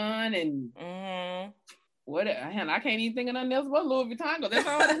Vuitton and what, I can't even think of nothing else but Louis Vuitton, because that's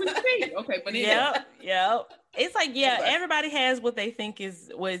all we see. Okay, but yep. It's like, everybody has what they think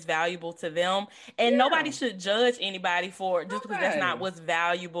is what is valuable to them, and nobody should judge anybody for just because that's not what's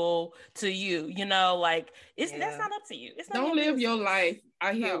valuable to you. You know, like that's not up to you. It's not. Don't live your life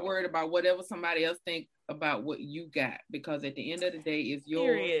out here worried about whatever somebody else think about what you got, because at the end of the day, it's yours.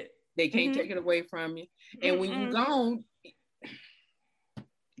 Period. They can't take it away from you, and when you're gone,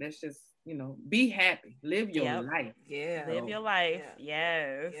 let's just, you know, be happy, live your life. Live your life.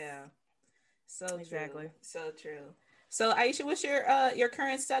 Yes. So exactly. True. So true. So Aisha, what's your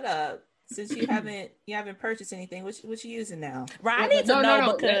current setup? Since you haven't purchased anything, what you using now? Right, I need to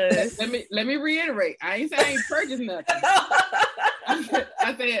know because let me reiterate. I ain't saying I ain't purchased nothing.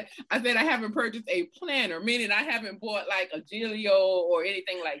 I said I haven't purchased a planner, meaning I haven't bought like a Giglio or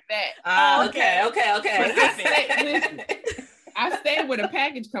anything like that. Okay. Listen, I stayed with a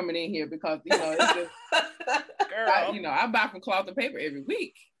package coming in here because, you know, it's just, I buy from Cloth and Paper every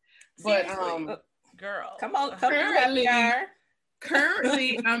week. But girl, come on, currently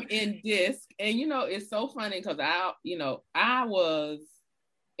I'm in disc, and you know, it's so funny because I was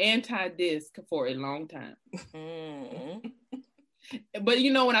anti-disc for a long time. But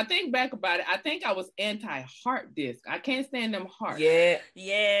you know, when I think back about it, I think I was anti-heart disc. I can't stand them hearts.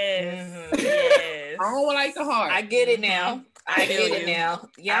 Yes. I don't like the heart. I get it now. I get it now.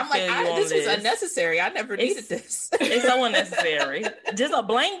 Yeah, I'm like, this was unnecessary. I never needed this. It's so unnecessary. Just a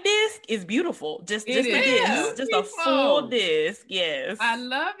blank disc is beautiful. Just a disc. Just a full disc. Yes. I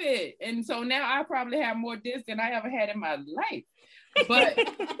love it. And so now I probably have more discs than I ever had in my life. But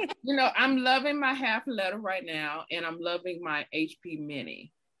you know, I'm loving my half letter right now, and I'm loving my HP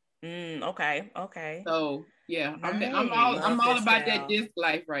Mini. Okay. So yeah, I'm all about that disc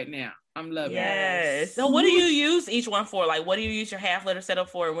life right now. I'm loving it. So what do you use each one for? Like, what do you use your half letter setup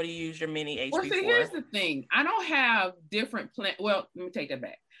for, and what do you use your mini HP for? Here's the thing. I don't have different well, let me take that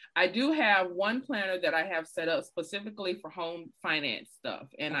back. I do have one planner that I have set up specifically for home finance stuff,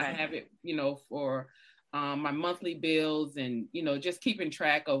 and I have it, you know, for my monthly bills and, you know, just keeping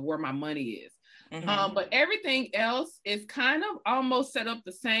track of where my money is. But everything else is kind of almost set up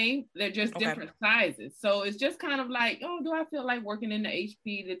the same. They're just different sizes. So it's just kind of like, oh, do I feel like working in the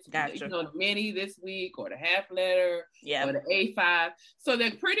HP that's, you know, the mini this week, or the half letter, or the A5? So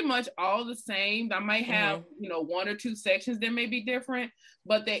they're pretty much all the same. I might have, you know, one or two sections that may be different,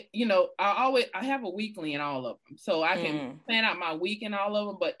 but they, you know, I have a weekly in all of them. So I can plan out my week in all of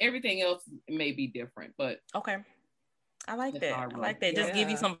them, but everything else may be different. But I like that. Just give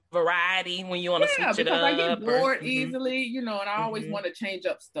you some variety when you want to switch it up. I get bored easily, you know, and I always want to change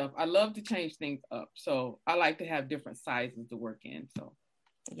up stuff. I love to change things up. So I like to have different sizes to work in. So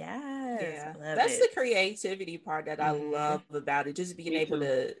that's the creativity part that I love about it. Just being able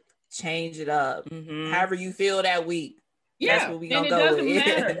to change it up however you feel that week. That's what we gonna go with. And it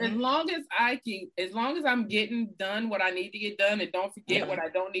doesn't matter as long as I'm getting done what I need to get done and don't forget what I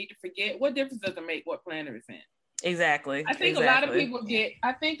don't need to forget. What difference does it make what planner is in? Exactly. I think a lot of people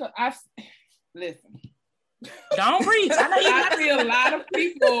listen. Don't preach. I know you I see a lot of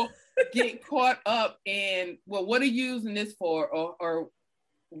people get caught up in, well, what are you using this for? Or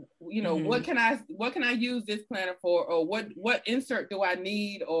you know, what can I use this planner for? Or what insert do I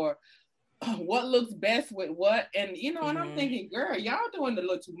need? Or what looks best with what? And, you know, and I'm thinking, girl, y'all doing a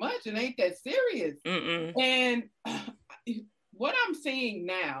little too much. It ain't that serious. And what I'm seeing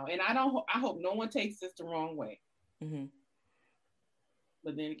now, and I hope no one takes this the wrong way.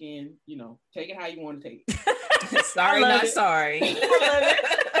 But then again, you know, take it how you want to take it. Sorry, not sorry.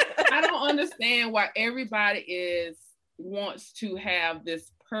 I don't understand why everybody wants to have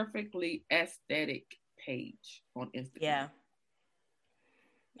this perfectly aesthetic page on Instagram.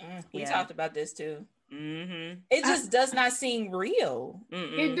 We talked about this too. It just does not seem real.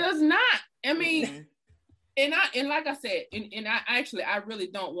 It does not. I mean, and like I said, and I really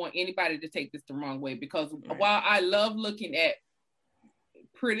don't want anybody to take this the wrong way, because while I love looking at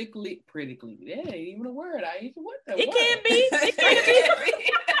critically, that ain't even a word. It can be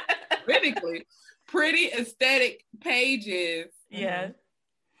critically pretty aesthetic pages. Yeah.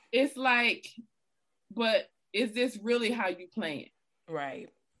 It's like, but is this really how you plan? Right.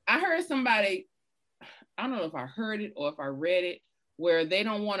 I heard somebody, I don't know if I heard it or if I read it, where they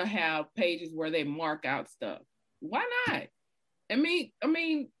don't want to have pages where they mark out stuff. Why not? I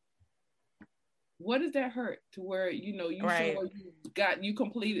mean, what does that hurt to where, you know, you feel you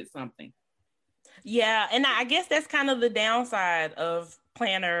completed something? Yeah, and I guess that's kind of the downside of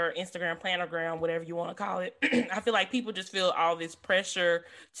planner, Instagram, planogram, whatever you want to call it. I feel like people just feel all this pressure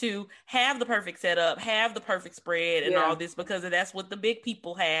to have the perfect setup, have the perfect spread and all this, because that's what the big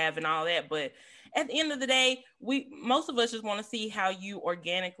people have and all that. But at the end of the day, most of us just want to see how you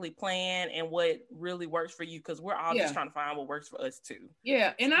organically plan and what really works for you, because we're all just trying to find what works for us too.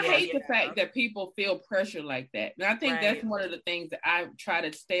 Yeah, and I hate the fact that people feel pressure like that. And I think that's one of the things that I try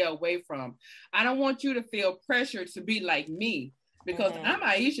to stay away from. I don't want you to feel pressure to be like me, because I'm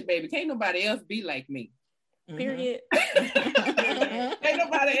Aisha, baby. Can't nobody else be like me. Period. Can't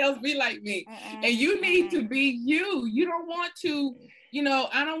nobody else be like me. And you need to be you. You don't want to, you know,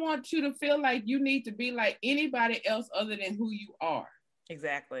 I don't want you to feel like you need to be like anybody else other than who you are.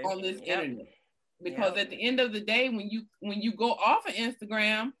 Exactly. On this internet. Because at the end of the day, when you go off of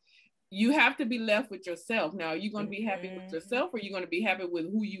Instagram, you have to be left with yourself. Now, are you going to be happy with yourself, or are you going to be happy with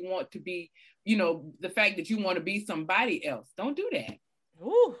who you want to be? You know, the fact that you want to be somebody else. Don't do that.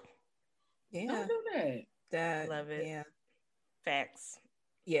 Ooh. Yeah. Don't do that. Love it. Yeah. Facts.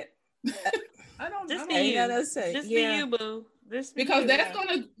 Yeah. I don't be you. Just be you, boo. Because that's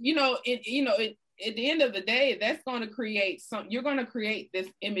gonna, at the end of the day, that's going to create you're going to create this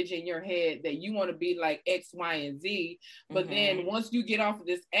image in your head that you want to be like X, Y, and Z. But then once you get off of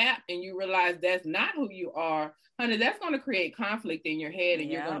this app and you realize that's not who you are, honey, that's going to create conflict in your head, and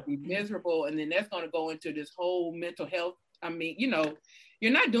you're going to be miserable. And then that's going to go into this whole mental health. I mean, you know,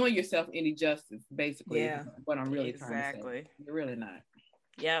 you're not doing yourself any justice, basically. Yeah. What I'm really trying to say. You're really not.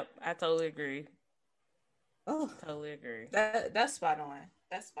 Yep. I totally agree. Oh, totally agree. That's spot on.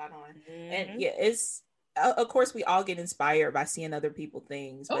 That's spot on. And yeah, it's of course we all get inspired by seeing other people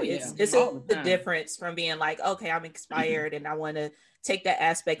things. But it's the difference from being like, okay, I'm inspired and I want to take that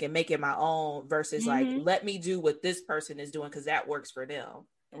aspect and make it my own, versus like, let me do what this person is doing because that works for them.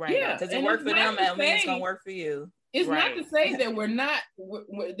 Right. Yeah. Because it worked for them, that means it's gonna work for you. It's not to say that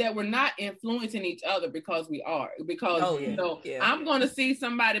we're not influencing each other, because we are. Because I'm going to see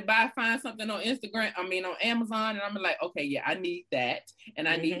somebody find something on Instagram, on Amazon, and I'm like, okay, yeah, I need that, and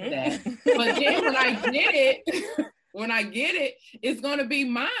I need that. But then when I get it, it's going to be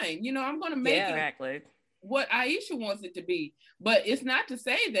mine. You know, I'm going to make it what Aisha wants it to be. But it's not to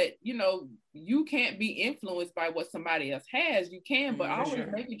say that, you know, you can't be influenced by what somebody else has. You can, but always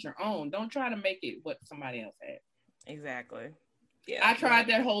make it your own. Don't try to make it what somebody else has. Exactly. Yeah. I tried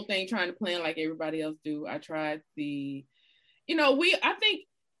that whole thing, trying to plan like everybody else do. I tried I think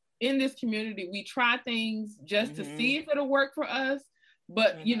in this community, we try things just to see if it'll work for us.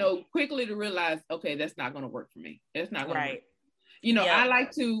 But, you know, quickly to realize, okay, that's not going to work for me. It's not going to work. You know, I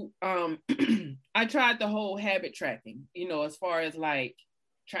like to, I tried the whole habit tracking, you know, as far as like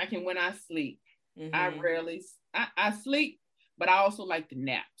tracking when I sleep. I sleep, but I also like to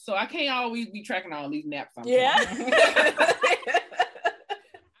nap. So I can't always be tracking all these naps I'm taking.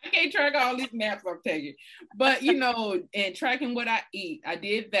 I can't track all these naps I'm taking. But, you know, and tracking what I eat, I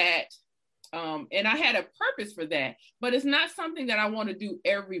did that. And I had a purpose for that, but it's not something that I want to do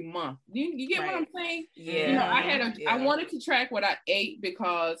every month. You get what I'm saying? Yeah. You know, I wanted to track what I ate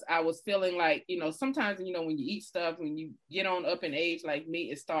because I was feeling like, you know, sometimes, you know, when you eat stuff, when you get on up in age like me,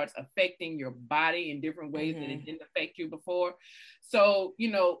 it starts affecting your body in different ways that it didn't affect you before. So,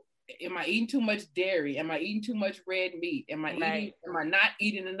 you know, am I eating too much dairy? Am I eating too much red meat? Am I not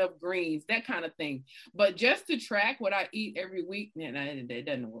eating enough greens? That kind of thing. But just to track what I eat every week, it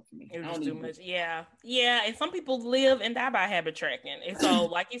doesn't work for me. It was too much. Yeah. And some people live and die by habit tracking. And so,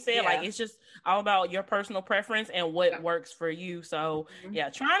 like you said, like it's just all about your personal preference and what works for you. So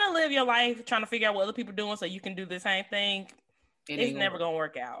trying to live your life, trying to figure out what other people are doing so you can do the same thing, it's never gonna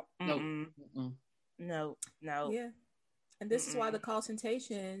work out. No. Yeah. And this is why the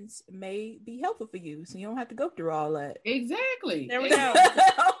consultations may be helpful for you. So you don't have to go through all that. Exactly. There we go.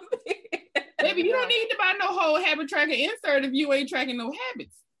 Baby, you don't need to buy no whole habit tracker insert if you ain't tracking no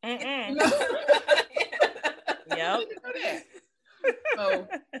habits. You know? Yep. So,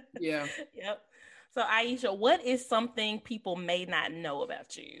 yeah. Yep. So, Aisha, what is something people may not know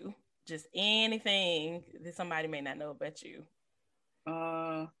about you? Just anything that somebody may not know about you.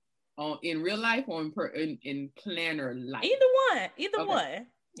 In real life or in planner life? Either one.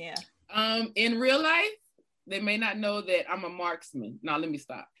 Yeah. In real life, they may not know that I'm a marksman. No, let me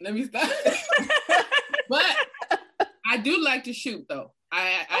stop. But I do like to shoot, though.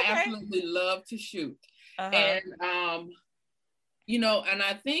 I absolutely love to shoot. And and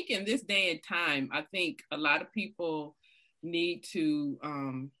I think in this day and time, I think a lot of people need to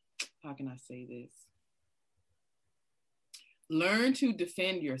how can I say this? Learn to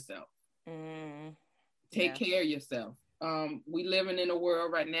defend yourself. Take care of yourself. We living in a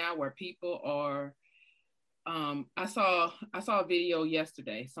world right now where people are I saw a video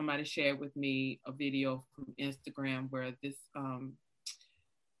yesterday. Somebody shared with me a video from Instagram where this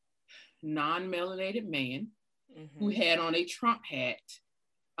non-melanated man who had on a Trump hat,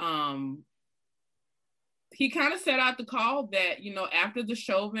 he kind of set out the call that, after the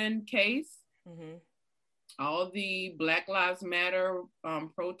Chauvin case, all the Black Lives Matter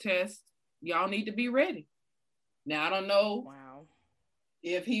protests, y'all need to be ready. Now, I don't know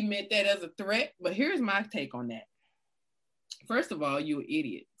if he meant that as a threat, but here's my take on that. First of all, you an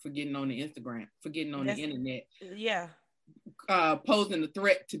idiot for getting on the Instagram, for getting on the internet. Yeah. Posing a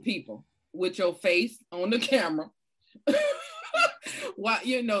threat to people with your face on the camera. Why,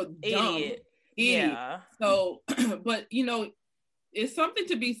 dumb. Idiot. Yeah. So, but, it's something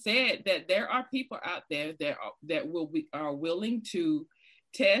to be said that there are people out there that are willing to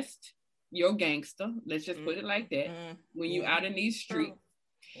test your gangster. Let's just put it like that. When you're out in these streets.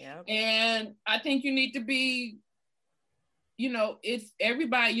 Yeah. And I think you need to be, it's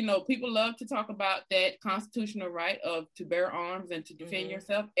everybody, people love to talk about that constitutional right to bear arms and to defend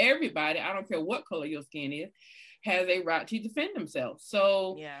yourself. Everybody, I don't care what color your skin is, has a right to defend themselves.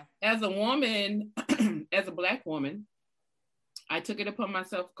 So as a woman, as a Black woman, I took it upon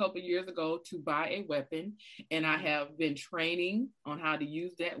myself a couple of years ago to buy a weapon, and I have been training on how to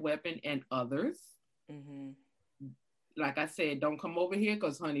use that weapon and others. Like I said, don't come over here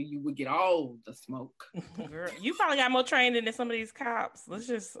because, honey, you would get all the smoke. Girl, you probably got more training than some of these cops. Let's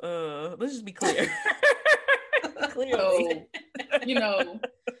just be clear. Clearly. So,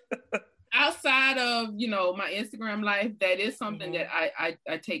 outside of my Instagram life, that is something that I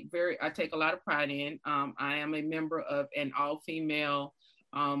take a lot of pride in. I am a member of an all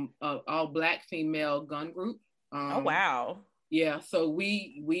Black female gun group. Oh wow. Yeah, so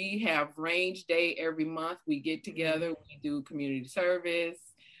we have range day every month. We get together, we do community service.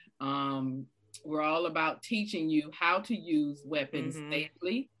 We're all about teaching you how to use weapons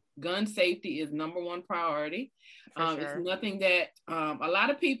safely. Gun safety is number one priority. Sure. It's nothing that a lot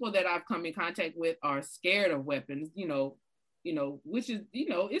of people that I've come in contact with are scared of weapons, which is,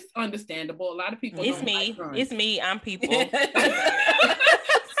 it's understandable. A lot of people It's me. I'm people.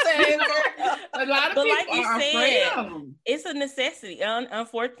 A lot of people like you said, it's a necessity.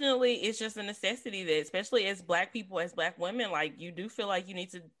 Unfortunately, it's just a necessity that, especially as Black people, as Black women, like you do feel like you need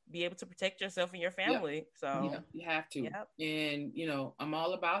to be able to protect yourself and your family. So you have to. And I'm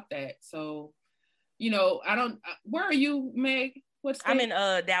all about that. So, where are you, Meg? What state? I'm in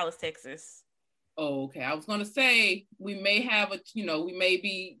Dallas, Texas. Oh, okay. I was going to say we may have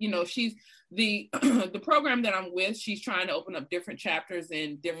she's the program that I'm with. She's trying to open up different chapters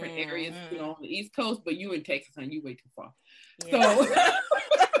in different areas, on the East Coast. But you in Texas, and you way too far. Yeah. So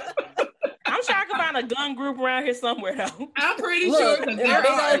I'm sure I can find a gun group around here somewhere, though. I'm pretty sure because there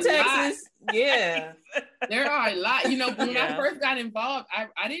are Texas. Yeah, there are a lot. When I first got involved, I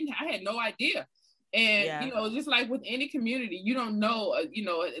had no idea. And, just like with any community, you don't know,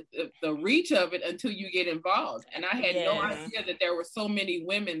 the reach of it until you get involved. And I had no idea that there were so many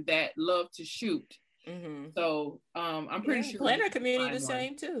women that love to shoot. So I'm pretty sure. Planner community the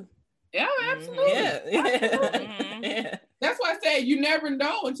same too. Yeah, absolutely. Yeah. That's why I say you never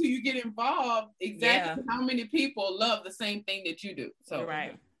know until you get involved exactly how many people love the same thing that you do. So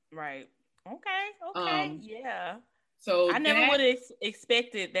right. Right. Okay. Yeah. So I never would have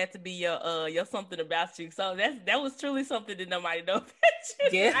expected that to be your something about you. So that was truly something that nobody knows.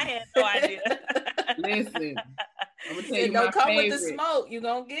 Yeah. I had no idea. Listen, I'm gonna tell you don't come favorite. with the smoke. You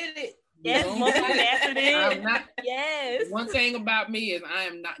gonna get it. Yes, multifaceted. Yes. One thing about me is I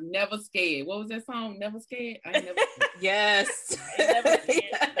am never scared. What was that song? Never scared. I ain't never scared. Yes. Never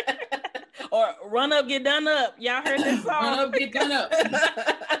scared. Or run up, get done up. Y'all heard that song? Run up, get done up.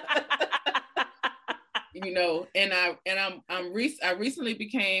 You know, and I recently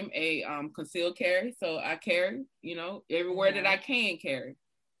became a concealed carry, so I carry, you know, everywhere that I can carry.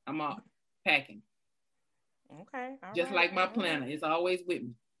 I'm all packing. Okay. Just like my planner, it's always with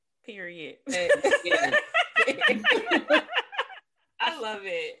me. Period. I love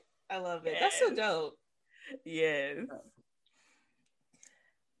it. Yes. That's so dope. Yes.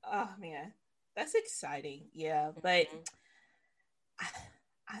 Oh man, that's exciting. Yeah, but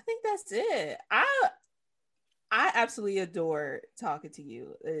I think that's it. I absolutely adore talking to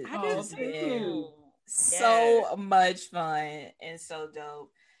you. I do too. So much fun and so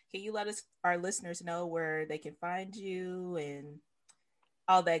dope. Can you let our listeners know where they can find you and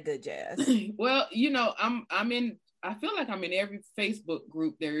all that good jazz? Well, you know, I feel like I'm in every Facebook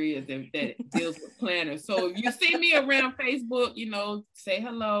group there is that deals with planners. So if you see me around Facebook, you know, say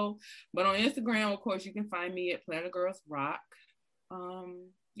hello. But on Instagram, of course, you can find me at Planner Girls Rock.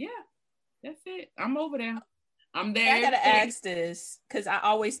 Yeah, that's it. I'm over there. I'm there. I gotta ask this because I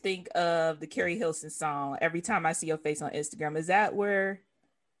always think of the Carrie Hilson song every time I see your face on Instagram. Is that where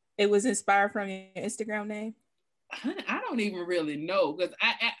it was inspired from, your Instagram name? I don't even really know because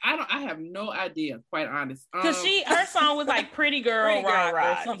I have no idea, quite honest. Because her song was like Pretty Girl Rock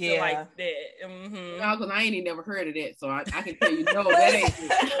or something like that. Mm-hmm. No, because I ain't even never heard of that, so I can tell you no, that ain't it.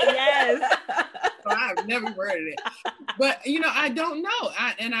 Yes. So I've never heard of it. But you know, I don't know.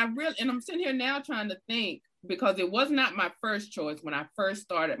 I'm sitting here now trying to think, because it was not my first choice when I first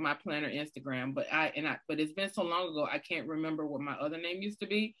started my planner Instagram, but it's been so long ago I can't remember what my other name used to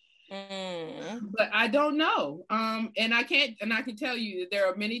be. But I don't know. And I can tell you there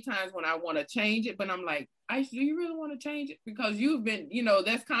are many times when I want to change it, but I'm like, do you really want to change it? Because you've been, you know,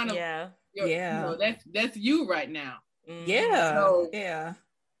 that's kind of you know, that's you right now. Yeah. So, yeah.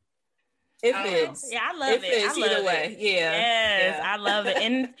 It fits. Yeah, I love it. I love either way. Yeah. Yes, yeah. I love it.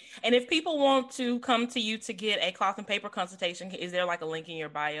 And if people want to come to you to get a cloth and paper consultation, is there like a link in your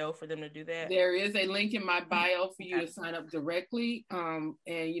bio for them to do that? There is a link in my bio for you to sign up directly. And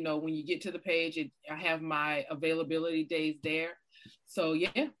you know, when you get to the page, I have my availability days there. So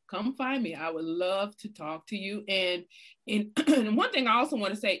yeah, come find me. I would love to talk to you. And one thing I also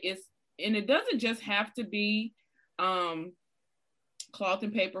want to say is, and it doesn't just have to be cloth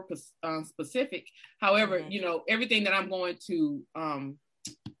and paper specific. However, you know, everything that I'm going to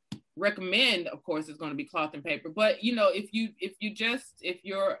recommend, of course, is going to be cloth and paper. But you know, if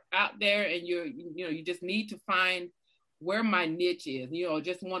you're out there and you just need to find where my niche is, you know,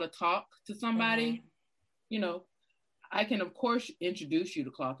 just want to talk to somebody, you know, I can of course introduce you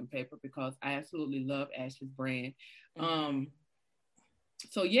to cloth and paper because I absolutely love Ashley's brand.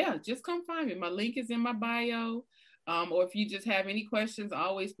 So yeah, just come find me. My link is in my bio. Or if you just have any questions,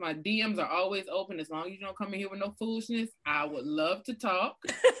 my DMs are always open. As long as you don't come in here with no foolishness, I would love to talk.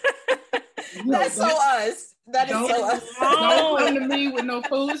 That's so us. That is so us. Don't come to me with no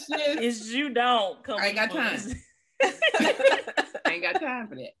foolishness. Is you don't come. I ain't got time. I ain't got time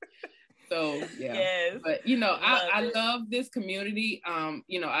for that. So yeah. Yes. But you know, I love this community.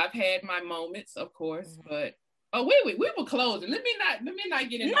 You know, I've had my moments, of course, but wait, we were closing. Let me not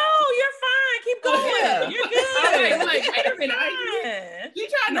get in. No, you're fine. Keep going. Yeah. You're good. I'm like, wait a minute. You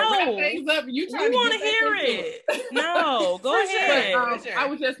trying to wrap things up? You want to hear it? No, go ahead. Sure. I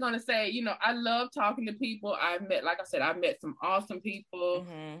was just gonna say, you know, I love talking to people. I've met some awesome people.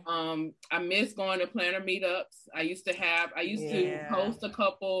 I miss going to planner meetups. I used to host a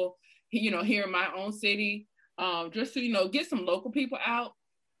couple, you know, here in my own city, just to, you know, get some local people out.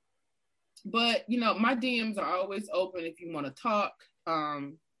 But, you know, my DMs are always open if you want to talk.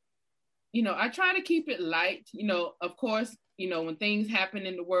 You know, I try to keep it light. You know, of course, you know, when things happen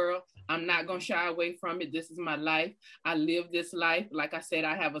in the world, I'm not going to shy away from it. This is my life. I live this life. Like I said,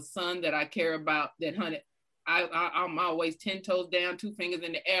 I have a son that I care about, that, honey, I'm always 10 toes down, 2 fingers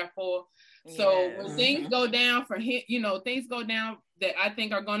in the air for. So when things go down for him, you know, things go down that I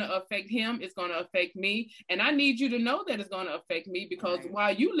think are going to affect him, it's going to affect me. And I need you to know that it's going to affect me, because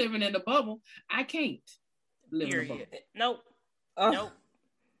while you living in the bubble, I can't live in the bubble. Nope.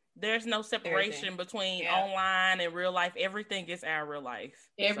 There's no separation between online and real life. Everything is our real life.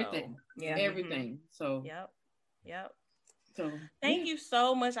 Everything. So. Yep. So thank you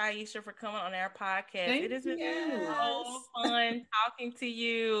so much, Aisha, for coming on our podcast. It has been so fun talking to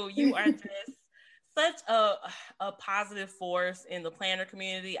you. You are just such a positive force in the planner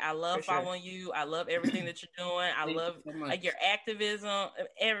community. I love following you. I love everything that you're doing. I love like your activism.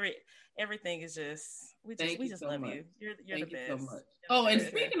 Everything is just we just love you. You're the best. So much. And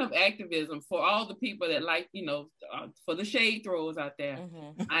speaking of activism, for all the people that like, for the shade throwers out there,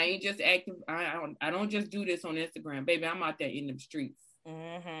 I ain't just active. I don't just do this on Instagram, baby. I'm out there in the streets.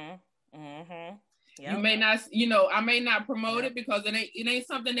 Yep. You may not, I may not promote it because it ain't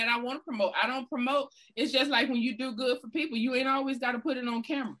something that I want to promote. I don't promote. It's just like when you do good for people, you ain't always got to put it on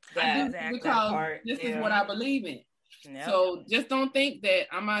camera. I do because this is what I believe in. Yep. So just don't think that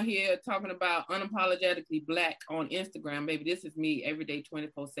I'm out here talking about unapologetically Black on Instagram, baby. This is me every day,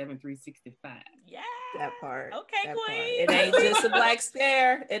 24/7, 365. Yeah, that part. Okay, that queen. Part. It ain't just a black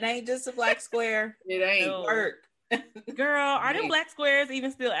square. It ain't just a black square. It ain't work. Girl, are them black squares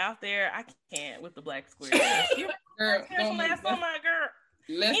even still out there? I can't with the black squares. Girl, from last summer, girl.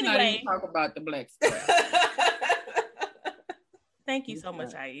 Let's not even talk about the black squares. Thank you so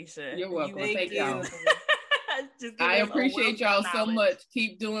much, Aisha. You're welcome. Thank y'all. I appreciate y'all so much.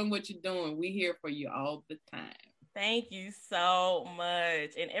 Keep doing what you're doing. We here for you all the time. Thank you so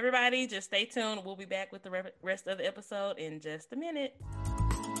much. And everybody, just stay tuned. We'll be back with the rest of the episode in just a minute.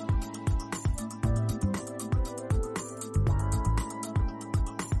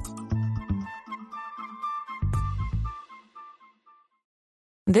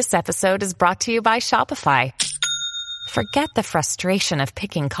 This episode is brought to you by Shopify. Forget the frustration of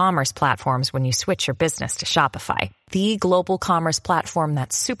picking commerce platforms when you switch your business to Shopify, the global commerce platform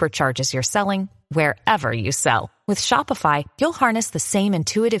that supercharges your selling wherever you sell. With Shopify, you'll harness the same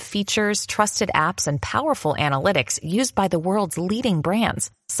intuitive features, trusted apps, and powerful analytics used by the world's leading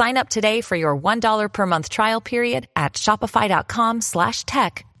brands. Sign up today for your $1 per month trial period at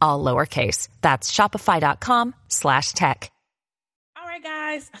shopify.com/tech, all lowercase. That's shopify.com/tech. All right,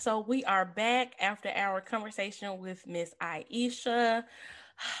 guys. So we are back after our conversation with Miss Aisha.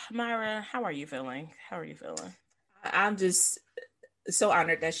 Myra, how are you feeling? I'm just so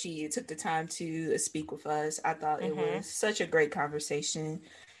honored that she took the time to speak with us. I thought it was such a great conversation,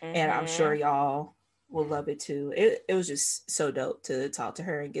 and I'm sure y'all will love it too. It was just so dope to talk to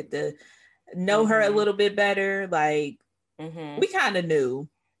her and get to know her a little bit better. Like we kind of knew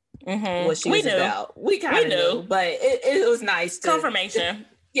what she was about. We kind of knew, but it was nice to confirmation.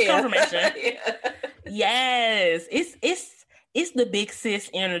 Confirmation. Yes, it's the big sis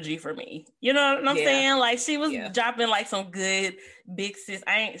energy for me. You know what I'm saying? Like she was dropping like some good big sis.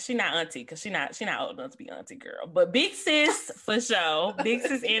 She not auntie because she not old enough to be auntie girl, but big sis for sure. Big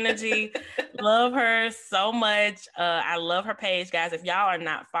sis energy. Love her so much. I love her page, guys. If y'all are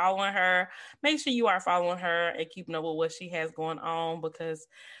not following her, make sure you are following her and keeping up with what she has going on, because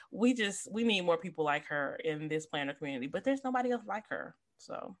we need more people like her in this planner community, but there's nobody else like her.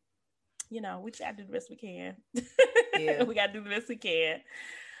 So, we just gotta do the best we can. We gotta do the best we can.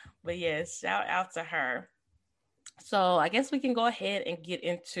 But yes, shout out to her. So I guess we can go ahead and get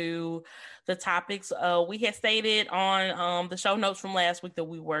into the topics. We had stated on the show notes from last week that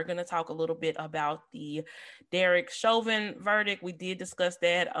we were going to talk a little bit about the Derek Chauvin verdict. We did discuss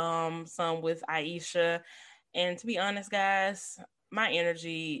that some with Aisha. And to be honest, guys, my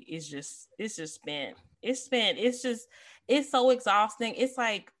energy is it's spent. It's so exhausting. It's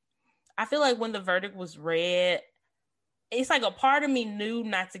like, I feel like when the verdict was read, it's like a part of me knew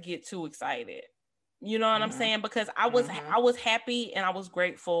not to get too excited. You know what I'm saying? Because I was happy and I was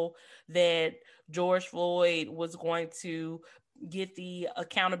grateful that George Floyd was going to get the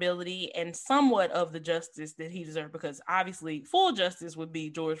accountability and somewhat of the justice that he deserved, because obviously full justice would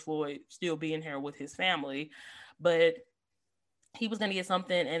be George Floyd still being here with his family, but he was going to get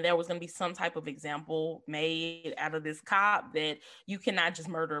something, and there was going to be some type of example made out of this cop that you cannot just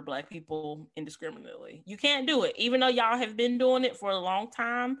murder Black people indiscriminately. You can't do it, even though y'all have been doing it for a long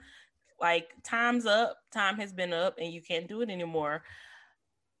time. Like, time's up, time has been up, and you can't do it anymore.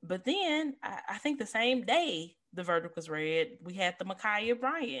 But then I think the same day the verdict was read, we had the Ma'Khia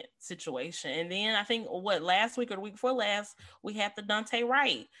Bryant situation. And then I think last week or the week before last, we had the Daunte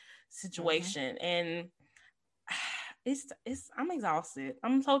Wright situation. And I'm exhausted.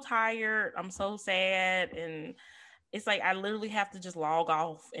 I'm so tired. I'm so sad. And it's like, I literally have to just log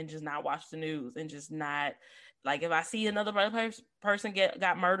off and just not watch the news and just not, like, if I see another person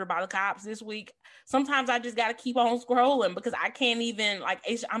got murdered by the cops this week, sometimes I just got to keep on scrolling because I can't even, like,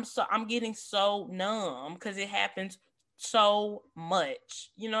 I'm getting so numb because it happens so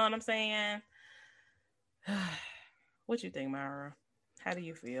much. You know what I'm saying? What you think, Myra? How do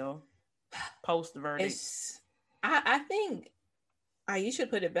you feel post the verdict? I think Aisha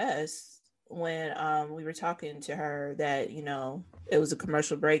put it best when we were talking to her that, you know, it was a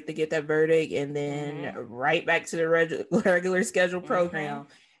commercial break to get that verdict and then right back to the regular scheduled program,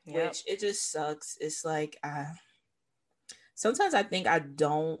 which it just sucks. It's like, sometimes I think I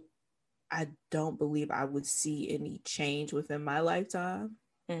don't believe I would see any change within my lifetime.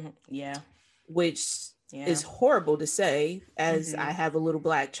 Yeah. Which is horrible to say, as I have a little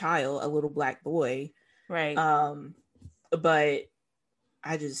black child, a little black boy. Right. But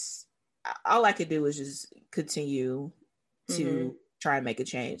all I could do is just continue to try and make a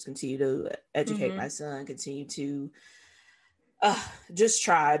change, continue to educate my son, continue to just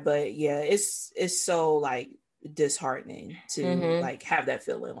try. But yeah, it's so like disheartening to like have that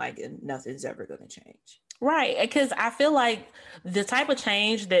feeling like nothing's ever going to change. Right, because I feel like the type of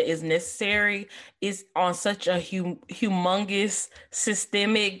change that is necessary is on such a humongous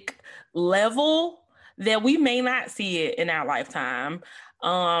systemic level that we may not see it in our lifetime.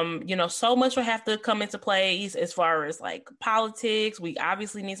 You know, so much will have to come into place as far as like politics. We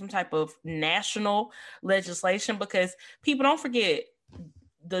obviously need some type of national legislation, because people don't forget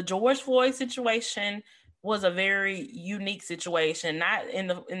the George Floyd situation was a very unique situation, not in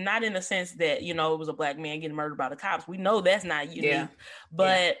the sense that, you know, it was a black man getting murdered by the cops. We know that's not unique,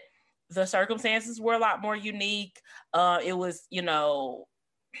 but the circumstances were a lot more unique. It was, you know,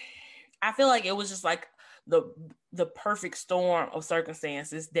 I feel like it was just like the perfect storm of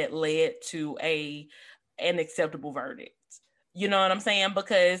circumstances that led to an acceptable verdict. You know what I'm saying?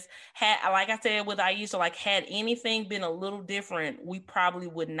 Because like I said with Aisha, like had anything been a little different, we probably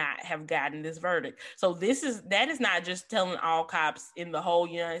would not have gotten this verdict. So that is not just telling all cops in the whole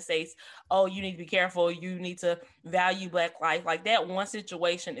United States, oh, you need to be careful, you need to value Black life. Like that one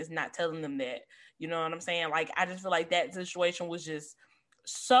situation is not telling them that. You know what I'm saying? Like I just feel like that situation was just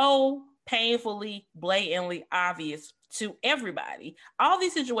so painfully, blatantly obvious to everybody. All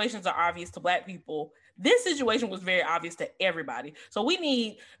these situations are obvious to Black people. This situation was very obvious to everybody. So we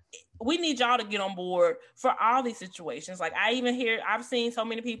need y'all to get on board for all these situations. Like I've seen so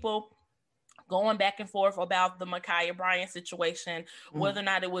many people going back and forth about the Ma'Khia Bryant situation, whether or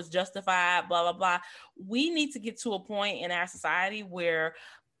not it was justified, blah, blah, blah. We need to get to a point in our society where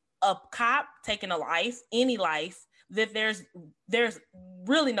a cop taking a life, any life, that there's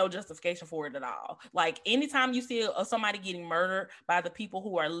really no justification for it at all. Like anytime you see somebody getting murdered by the people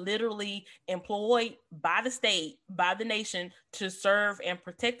who are literally employed by the state, by the nation to serve and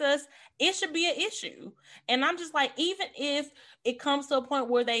protect us, it should be an issue. And I'm just like, even if it comes to a point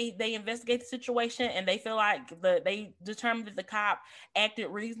where they investigate the situation and they feel like they determined that the cop acted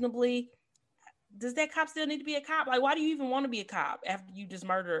reasonably, does that cop still need to be a cop? Like, why do you even want to be a cop after you just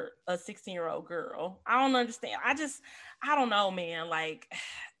murdered a 16-year-old girl? I don't understand. I don't know, man. Like,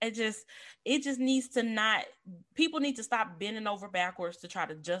 it just needs to not, people need to stop bending over backwards to try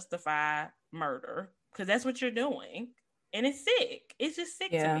to justify murder, because that's what you're doing. And it's sick. It's just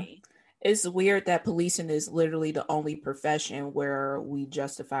sick to me. It's weird that policing is literally the only profession where we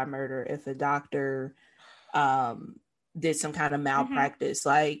justify murder. If a doctor did some kind of malpractice,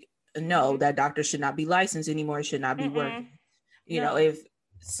 like, no, that doctor should not be licensed anymore, should not be working. You know, if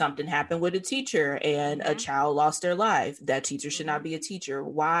something happened with a teacher and a child lost their life, that teacher should not be a teacher.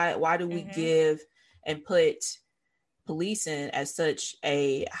 Why do we give and put policing as such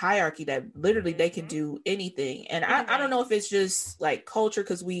a hierarchy that literally they can do anything? And I don't know if it's just like culture,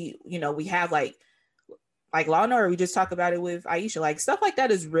 because we have like Law and Order, we just talked about it with Aisha, like stuff like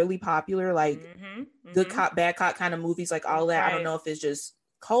that is really popular, like good cop, bad cop kind of movies, like all that. I don't know if it's just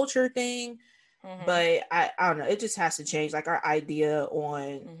culture thing, but I don't know, it just has to change. Like our idea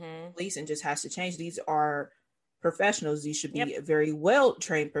on policing just has to change. These are professionals. These should be very well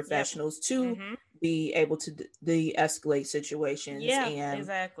trained professionals to be able to de-escalate situations. And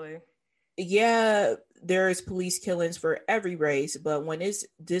exactly. Yeah, there is police killings for every race, but when it's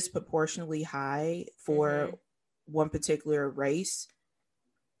disproportionately high for one particular race,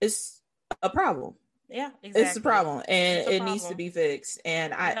 it's a problem. Yeah, exactly. It's a problem, and it needs to be fixed.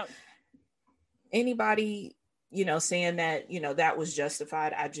 And anybody, saying that, that was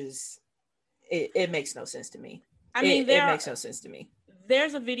justified, it makes no sense to me. I mean, it makes no sense to me.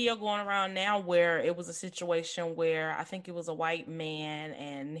 There's a video going around now where it was a situation where I think it was a white man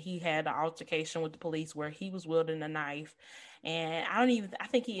and he had an altercation with the police where he was wielding a knife. And I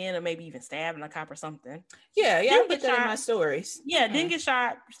think he ended up maybe even stabbing a cop or something. Yeah, I put that in my stories. Yeah, didn't get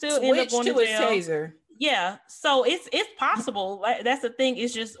shot. Still ended up going to jail. Taser. Yeah, so it's possible. Like, that's the thing.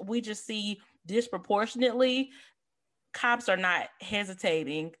 It's just we just see disproportionately cops are not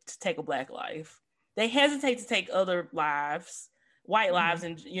hesitating to take a Black life. They hesitate to take other lives white lives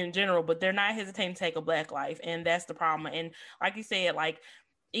in general, but they're not hesitating to take a Black life, and that's the problem. And like you said, like,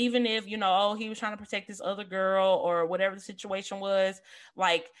 even if, you know, oh, he was trying to protect this other girl or whatever the situation was,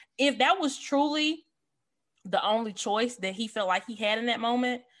 like, if that was truly the only choice that he felt like he had in that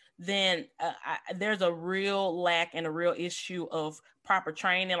moment, then there's a real lack and a real issue of proper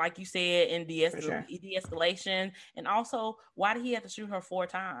training, like you said, in de-escalation. And also, why did he have to shoot her 4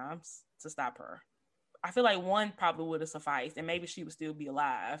 times to stop her? I feel like 1 probably would have sufficed, and maybe she would still be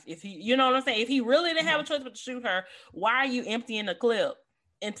alive. If he, you know what I'm saying? If he really didn't have a choice but to shoot her, why are you emptying the clip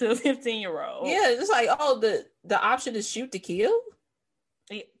into a 15-year-old? Yeah, it's like, oh, the option is shoot to kill?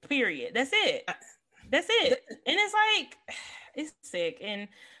 Period. That's it. That's it. And it's like, it's sick. And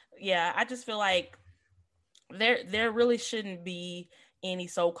yeah, I just feel like there really shouldn't be any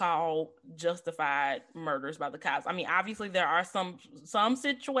so-called justified murders by the cops. I mean, obviously there are some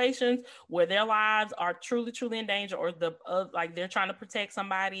situations where their lives are truly in danger, or like they're trying to protect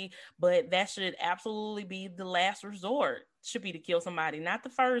somebody, but that should absolutely be the last resort. Should be to kill somebody, not the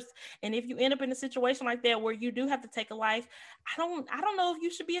first. And if you end up in a situation like that where you do have to take a life, I don't know if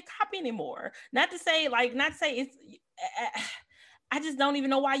you should be a cop anymore. Not to say it's I just don't even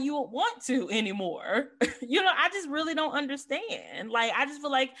know why you would want to anymore. You know, I just really don't understand. Like, I just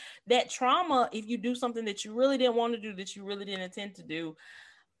feel like that trauma, if you do something that you really didn't want to do, that you really didn't intend to do,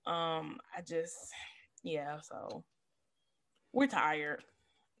 so we're tired.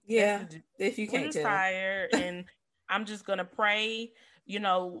 Yeah, if you can't tell. We're tired, and I'm just going to pray, you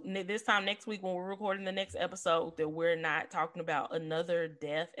know, this time next week when we're recording the next episode, that we're not talking about another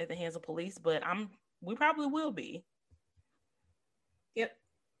death at the hands of police, but we probably will be. Yep.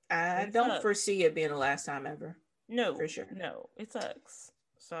 I don't foresee it being the last time ever. No, for sure. No, it sucks.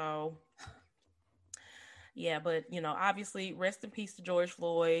 So, yeah, but, you know, obviously, rest in peace to George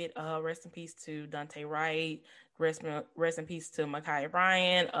Floyd. Rest in peace to Daunte Wright. Rest in peace to Ma'Khia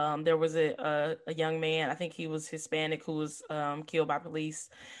Bryant. There was a young man, I think he was Hispanic, who was killed by police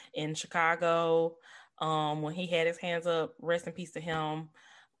in Chicago when he had his hands up. Rest in peace to him.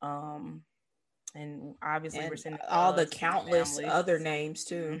 And obviously, we're sending all the countless other names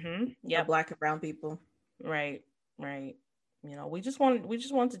too. Yeah, Black and brown people. Right. You know, we just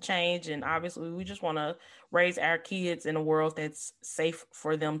want to change, and obviously, we just want to raise our kids in a world that's safe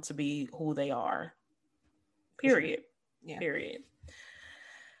for them to be who they are. Period. Yeah. Period.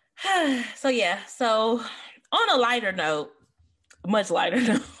 So on a lighter note, much lighter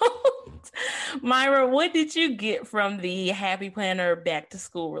note, Myra, what did you get from the Happy Planner back to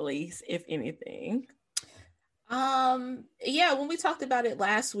school release, if anything? Yeah, when we talked about it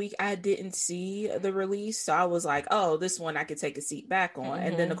last week, I didn't see the release, so I was like, oh, this one I could take a seat back on.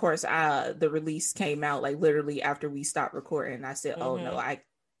 And then of course the release came out like literally after we stopped recording. I said, oh no, I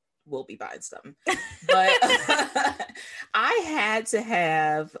will be buying something. But I had to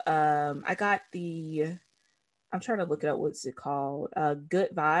have I got I'm trying to look it up, what's it called?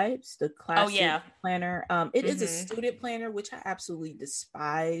 Good Vibes, the classic planner. It is a student planner, which I absolutely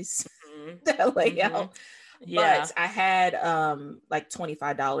despise that layout. But I had like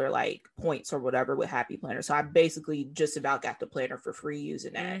 $25 like points or whatever with Happy Planner, so I basically just about got the planner for free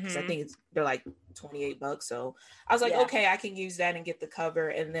using that, because I think they're like $28. So I was like, okay, I can use that and get the cover.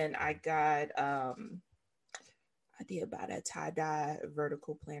 And then I got I did buy that tie-dye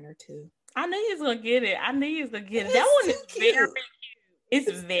vertical planner too. I knew you was gonna get it. That one is very cute.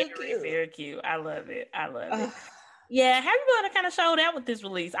 It's very cute. I love it. Yeah, Happy Planner kind of showed out with this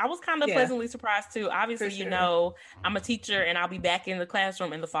release. I was kind of pleasantly surprised too. Obviously, you know, I'm a teacher and I'll be back in the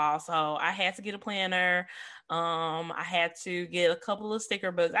classroom in the fall, so I had to get a planner. I had to get a couple of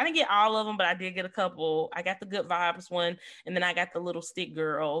sticker books. I didn't get all of them, but I did get a couple. I got the Good Vibes one, and then I got the little stick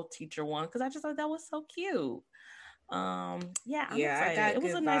girl teacher one because I just thought that was so cute. I'm excited. I got it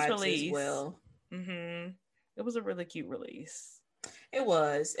was a nice release. As well. It was a really cute release. It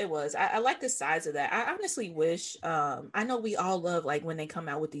was. I like the size of that. I honestly wish, I know we all love like when they come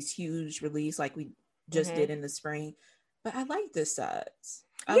out with these huge release like we just did in the spring, but I like this size.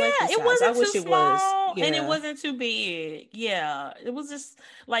 It wasn't too small and it wasn't too big. Yeah, it was just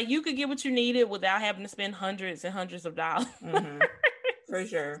like you could get what you needed without having to spend hundreds and hundreds of dollars. For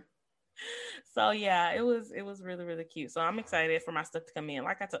sure. So yeah, it was really, really cute. So I'm excited for my stuff to come in.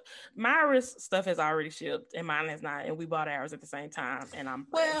 Like I told, Myra's stuff has already shipped and mine has not, and we bought ours at the same time. And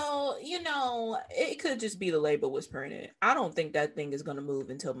well, you know, it could just be the label was printed. I don't think that thing is going to move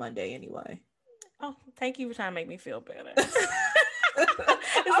until Monday anyway. Oh, thank you for trying to make me feel better.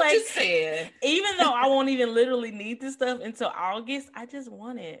 It's like, just saying. Even though I won't even literally need this stuff until August, I just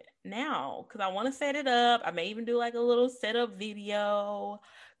want it now because I want to set it up. I may even do like a little setup video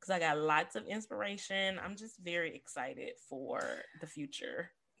because I got lots of inspiration. I'm just very excited for the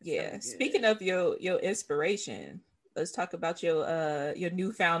future. Yeah. Speaking of your inspiration, let's talk about your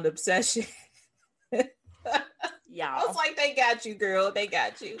newfound obsession. Yeah, I was like, they got you, girl. They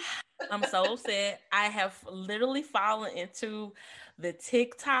got you. I'm so upset. I have literally fallen into the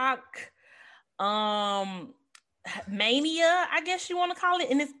TikTok mania, I guess you want to call it,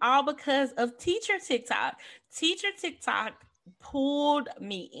 and it's all because of Teacher TikTok. Teacher TikTok pulled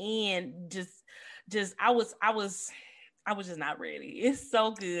me in. Just I was just not ready. It's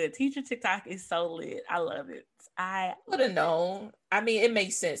so good. Teacher TikTok is so lit. I love it. I would have known. I mean, it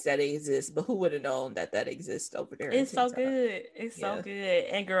makes sense that it exists, but who would have known that exists over there? It's so good. It's so good.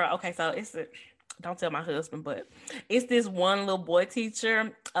 And girl, okay, so don't tell my husband, but it's this one little boy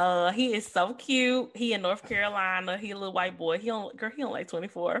teacher. He is so cute. He in North Carolina. He a little white boy. He only like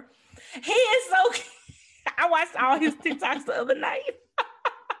 24. He is so cute. I watched all his TikToks the other night.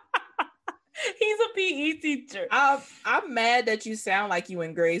 He's a PE teacher. I'm mad that you sound like you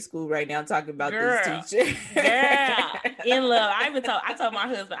in grade school right now talking about this teacher. Girl, in love. I told my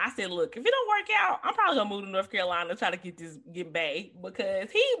husband, I said, look, if it don't work out, I'm probably gonna move to North Carolina and try to get bae because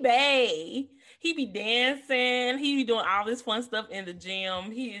he bae. He be dancing, he be doing all this fun stuff in the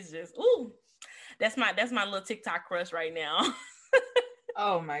gym. He is just that's my little TikTok crush right now.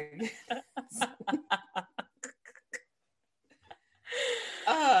 Oh my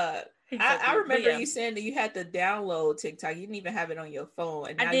god. I remember you saying that you had to download TikTok. You didn't even have it on your phone.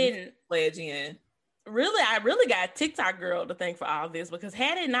 And now I didn't. You pledge in. Really, I really got TikTok girl to thank for all this because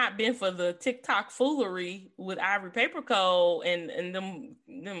had it not been for the TikTok foolery with Ivory Paper Co. and them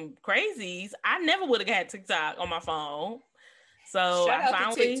crazies, I never would have got TikTok on my phone. So shout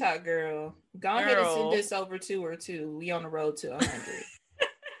out to TikTok girl. Go ahead and send this over to her too. We on the road to 100.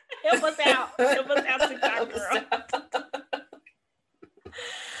 Help us out. Help us out, TikTok girl.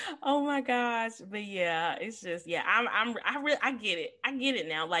 Oh my gosh. But yeah, it's just, yeah, I get it. I get it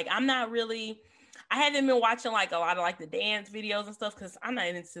now. Like, I haven't been watching like a lot of like the dance videos and stuff because I'm not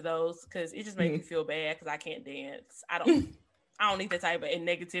into those because it just makes me feel bad because I can't dance. I don't need that type of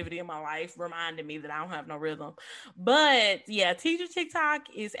negativity in my life reminding me that I don't have no rhythm. But yeah, Teacher TikTok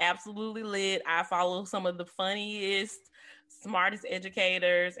is absolutely lit. I follow some of the funniest, smartest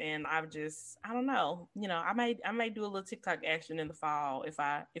educators, and I don't know, I may do a little TikTok action in the fall if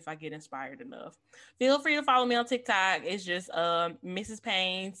I get inspired enough. Feel free to follow me on TikTok. It's just Mrs.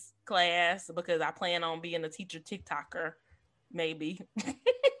 Payne's class because I plan on being a teacher TikToker maybe.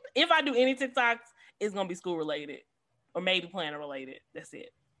 If I do any TikToks, it's gonna be school related or maybe planner related. That's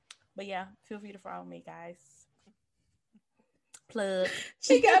it. But yeah, feel free to follow me, guys. Plug.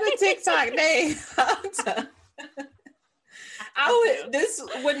 She got a TikTok name. This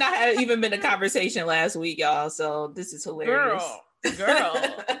would not have even been a conversation last week, y'all. So this is hilarious. Girl.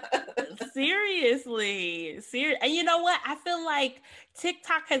 Seriously. And you know what? I feel like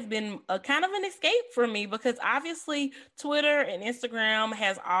TikTok has been a kind of an escape for me because obviously Twitter and Instagram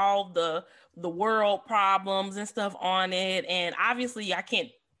has all the world problems and stuff on it. And obviously I can't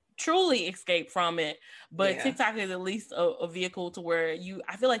truly escape from it, but yeah. TikTok is at least a vehicle to where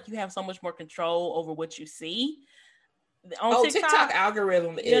I feel like you have so much more control over what you see. On TikTok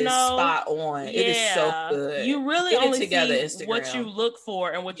algorithm is spot on. Yeah. It is so good. You really only see Instagram. What you look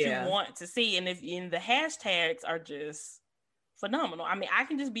for and what you want to see. And the hashtags are just phenomenal. I mean, I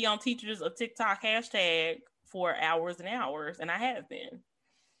can just be on Teachers of TikTok hashtag for hours and hours, and I have been.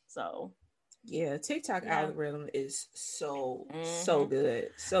 So yeah, TikTok algorithm is so good.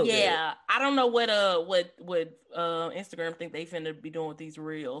 So good. I don't know what Instagram think they finna be doing with these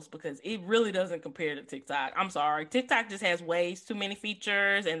reels because it really doesn't compare to TikTok. I'm sorry. TikTok just has ways too many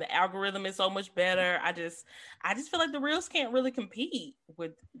features and the algorithm is so much better. I just feel like the reels can't really compete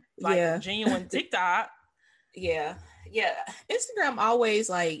with genuine TikTok. Yeah. Instagram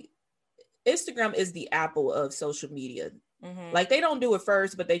is the Apple of social media. Mm-hmm. Like they don't do it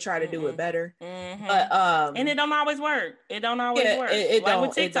first, but they try to do it better. Mm-hmm. But and it don't always work. It don't always work. It like don't,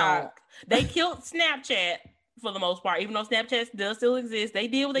 with TikTok, they killed Snapchat for the most part. Even though Snapchat does still exist, they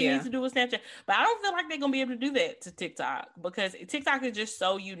did what they need to do with Snapchat. But I don't feel like they're gonna be able to do that to TikTok because TikTok is just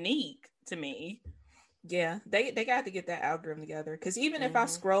so unique to me. Yeah, they got to get that algorithm together. Because even if I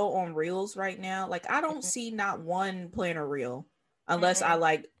scroll on Reels right now, like I don't see not one planner reel unless I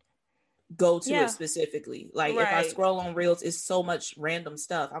like go to it specifically. Like if I scroll on Reels, it's so much random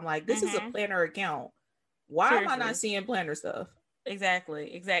stuff. I'm like, this is a planner account. Why am I not seeing planner stuff?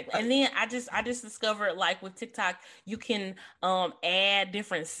 Exactly. And then I just discovered, like, with TikTok, you can add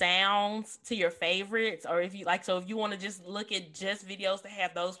different sounds to your favorites, or if you like, so if you want to just look at just videos that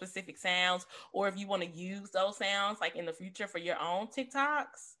have those specific sounds, or if you want to use those sounds like in the future for your own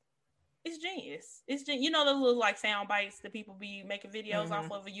TikToks, it's genius. You know, those little like sound bites that people be making videos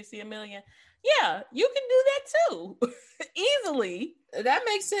off of, You See a Million. Yeah, you can do that too. Easily. That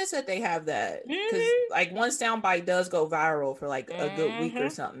makes sense that they have that, because like one sound bite does go viral for like a good week or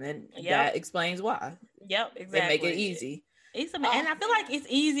something, and that explains why. Yep, exactly. They make it easy. And I feel like it's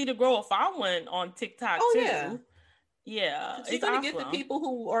easy to grow a following on TikTok too. Yeah, you're gonna get the people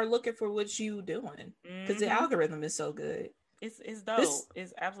who are looking for what you doing, because the algorithm is so good. It's dope.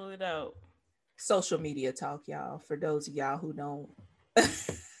 It's absolutely dope. Social media talk, y'all. For those of y'all who don't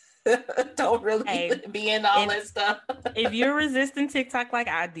really be in all that stuff. If you're resisting TikTok like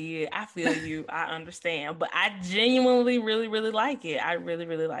I did, I feel you. I understand, but I genuinely really, really like it. I really,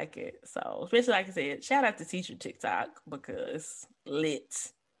 really like it. So, especially like I said, shout out to Teacher TikTok, because Liddy.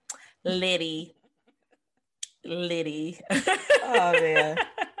 Oh man,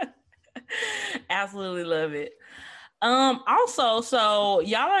 absolutely love it. Also, so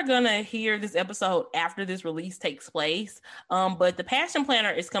y'all are gonna hear this episode after this release takes place. But the Passion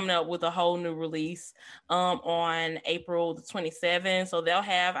Planner is coming up with a whole new release on April the 27th. So they'll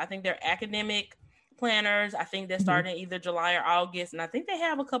have, I think, their academic planners. I think they're starting either July or August, and I think they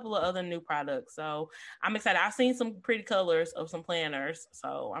have a couple of other new products. So I'm excited. I've seen some pretty colors of some planners,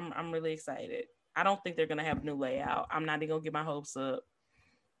 so I'm really excited. I don't think they're gonna have a new layout. I'm not even gonna get my hopes up,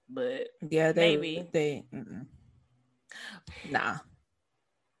 but yeah, maybe. Nah,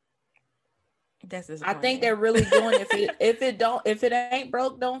 that's I think they're really doing if it ain't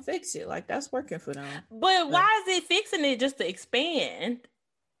broke, don't fix it. Like, that's working for them. But why is it fixing it just to expand?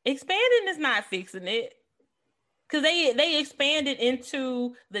 Expanding is not fixing it, because they expanded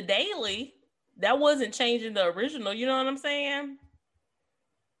into the daily. That wasn't changing the original. You know what I'm saying?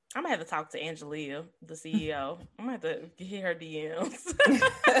 I'm gonna have to talk to Angelia, the CEO. I'm gonna have to hit her DMs.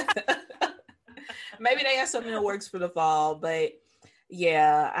 Maybe they have something that works for the fall, but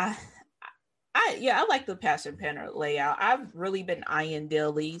yeah, I like the Passion Planner layout. I've really been eyeing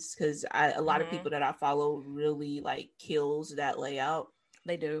dailies, because a lot of people that I follow really like kills that layout.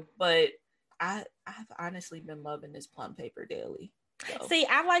 They do, but I've honestly been loving this plum paper daily. So. See,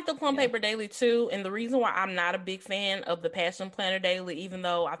 I like the plum paper daily too, and the reason why I'm not a big fan of the Passion Planner daily, even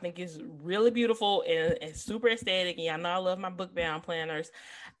though I think it's really beautiful and super aesthetic, and y'all know I love my book bound planners,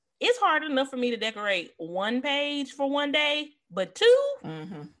 it's hard enough for me to decorate one page for one day, but two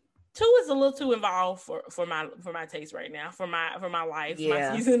is a little too involved for my taste right now, for my life,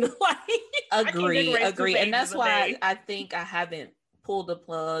 my season of life. Agree, and that's why I think I haven't pulled the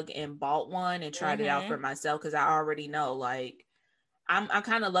plug and bought one and tried it out for myself, because I already know, like, I'm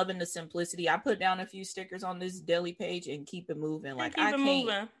kind of loving the simplicity. I put down a few stickers on this daily page and keep it moving. Like, I can't.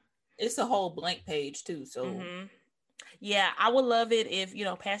 Moving. It's a whole blank page too, so. Yeah, I would love it if,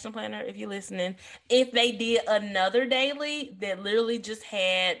 Passion Planner, if you're listening, if they did another daily that literally just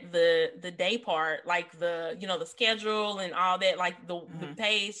had the day part, like the schedule and all that, like the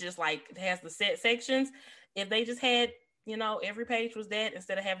page just like has the set sections. If they just had, every page was that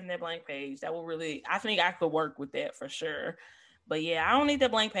instead of having that blank page, that would really, I think I could work with that for sure. But yeah, I don't need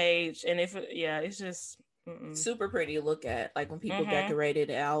that blank page. And it's just super pretty to look at, like when people decorate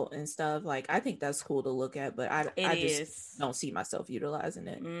it out and stuff. Like, I think that's cool to look at, but I just don't see myself utilizing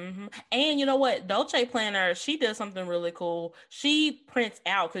it. And you know what, Dolce Planner, she does something really cool. She prints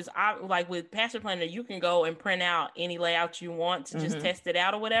out, because I like with Passion Planner, you can go and print out any layout you want to just test it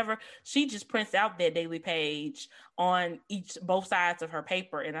out or whatever. She just prints out that daily page on both sides of her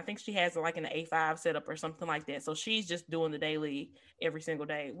paper, and I think she has like an A5 setup or something like that. So she's just doing the daily every single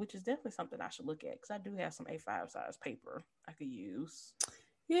day, which is definitely something I should look at, because I do have some A5 size paper I could use.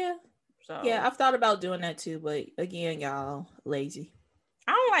 Yeah. So yeah, I've thought about doing that too, but again, y'all, lazy.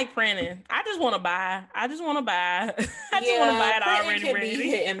 I don't like printing. I just want to buy. I just want to buy it already ready.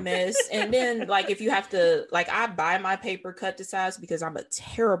 Be hit and miss. And then, like, if you have to, like, I buy my paper cut to size because I'm a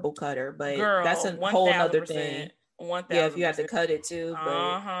terrible cutter, but girl, that's a whole other thing. 1,000%. Yeah, if you have to cut it too.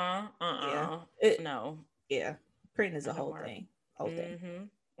 But no. Yeah, printing is a whole thing.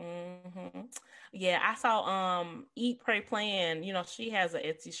 Yeah, I saw Eat Pray Plan, she has an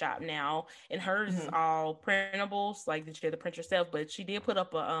Etsy shop now, and hers is all printables, like that you have to print yourself. But she did put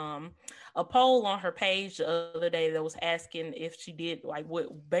up a poll on her page the other day that was asking if she did, like,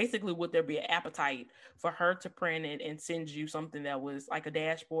 would there be an appetite for her to print it and send you something that was like a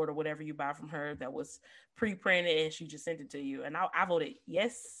dashboard or whatever you buy from her that was pre-printed, and she just sent it to you. And I voted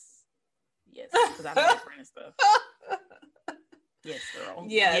yes, because I don't like printing stuff. Yes, girl.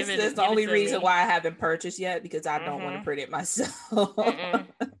 Yes, that's the only reason why I haven't purchased yet, because I don't want to print it myself.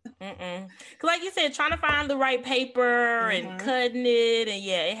 Because like you said, trying to find the right paper and cutting it, and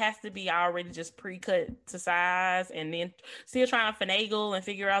it has to be already just pre-cut to size, and then still trying to finagle and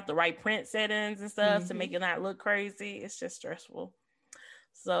figure out the right print settings and stuff to make it not look crazy. It's just stressful.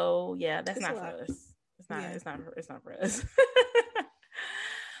 So that's not for us. It's not for us.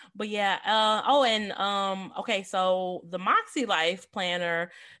 But okay, so the Moxie Life Planner,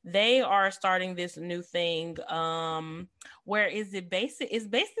 they are starting this new thing where it's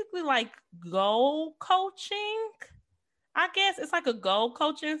basically like goal coaching. I guess it's like a goal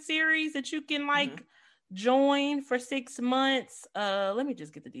coaching series that you can join for 6 months. Let me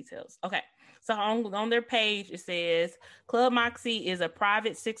just get the details. Okay. So on their page, it says Club Moxie is a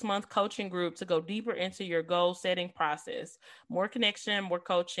private 6-month coaching group to go deeper into your goal setting process. More connection, more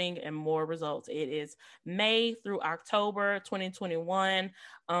coaching, and more results. It is May through October 2021.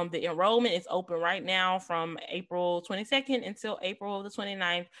 The enrollment is open right now from April 22nd until April the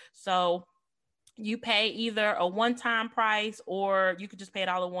 29th. So you pay either a one-time price, or you could just pay it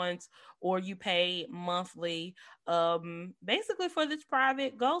all at once, or you pay monthly, basically for this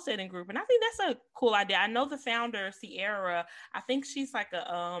private goal setting group. And I think that's a cool idea. I know the founder, Sierra, I think she's like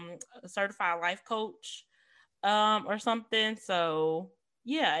a certified life coach or something. So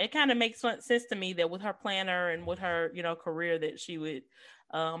it kind of makes sense to me that with her planner and with her, career, that she would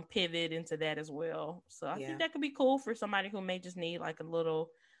pivot into that as well. So I think that could be cool for somebody who may just need like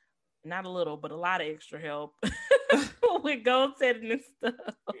not a little, but a lot of extra help with goal setting and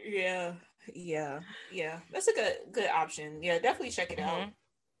stuff. Yeah. That's a good option. Yeah, definitely check it out.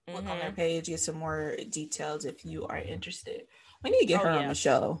 Look on their page, get some more details if you are interested. We need to get her on the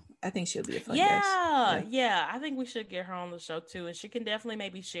show. I think she'll be a fun guest. Yeah. I think we should get her on the show too, and she can definitely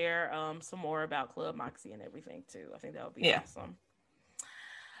maybe share some more about Club Moxie and everything too. I think that would be awesome.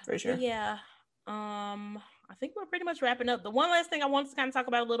 For sure. But I think we're pretty much wrapping up. The one last thing I wanted to kind of talk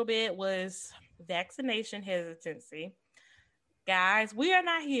about a little bit was vaccination hesitancy. Guys, we are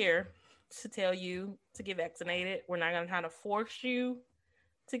not here to tell you to get vaccinated. We're not going to try to force you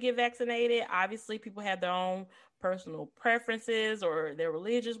to get vaccinated. Obviously, people have their own personal preferences or their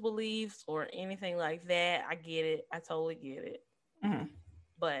religious beliefs or anything like that. I get it. I totally get it.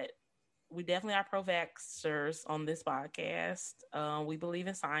 But we definitely are pro-vaxxers on this podcast. We believe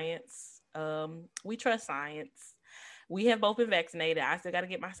in science. We trust science. We have both been vaccinated. I still got to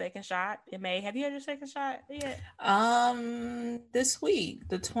get my second shot in May. Have you had your second shot yet? This week,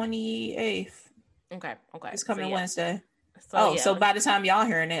 the 28th. Okay. It's coming Wednesday. So by the time y'all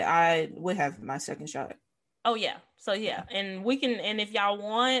hearing it, I would have my second shot. Oh yeah. So and we can, and if y'all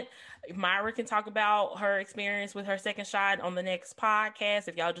want, Myra can talk about her experience with her second shot on the next podcast.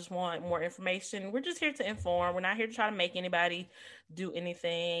 If y'all just want more information, we're just here to inform. We're not here to try to make anybody do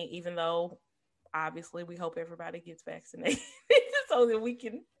anything, even though obviously we hope everybody gets vaccinated so that we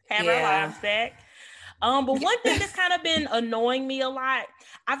can have our lives back. But one thing that's kind of been annoying me a lot,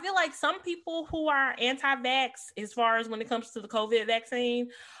 I feel like some people who are anti-vax, as far as when it comes to the COVID vaccine,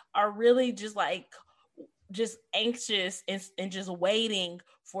 are really just anxious and just waiting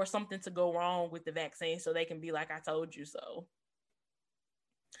for something to go wrong with the vaccine so they can be like, I told you so.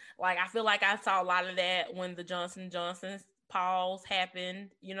 Like, I feel like I saw a lot of that when the Johnson & Johnson's pause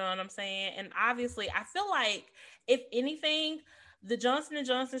happened, you know what I'm saying? And obviously, I feel like, if anything, the Johnson &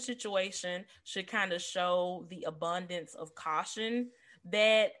 Johnson situation should kind of show the abundance of caution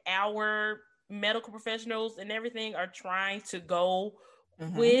that our medical professionals and everything are trying to go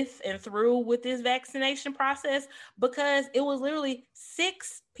with and through with this vaccination process, because it was literally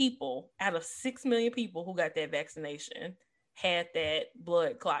 6 people out of 6 million people who got that vaccination had that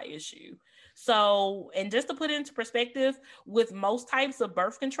blood clot issue. So, and just to put it into perspective, with most types of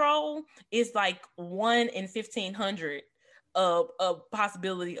birth control, it's like 1 in 1,500 of a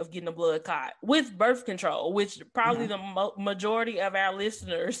possibility of getting a blood clot with birth control, which probably the majority of our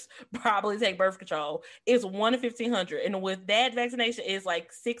listeners probably take birth control. It's 1 in 1,500, and with that vaccination, is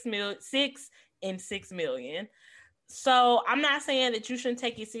like 6 in 6 million. So I'm not saying that you shouldn't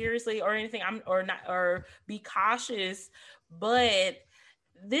take it seriously or anything, or be cautious, but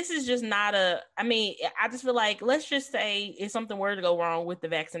this is just not I just feel like, let's just say if something were to go wrong with the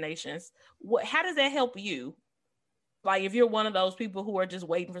vaccinations, how does that help you? Like, if you're one of those people who are just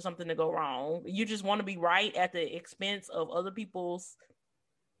waiting for something to go wrong, you just want to be right at the expense of other people's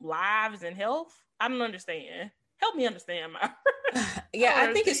lives and health. I don't understand. Help me understand, Myra.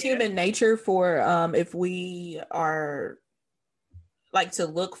 I think it's human nature for if we are like to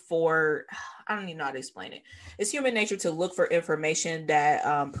look for, I don't even know how to explain it. It's human nature to look for information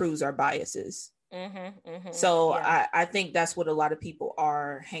that proves our biases. So I think that's what a lot of people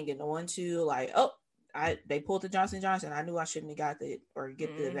are hanging on to. Like, oh, they pulled the Johnson & Johnson. I knew I shouldn't have got it or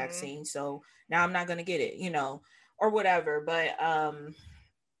get the vaccine. So now I'm not going to get it, or whatever. But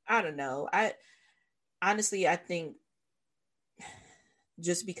I don't know. Honestly, I think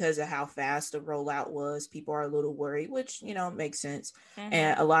just because of how fast the rollout was, people are a little worried, which, makes sense.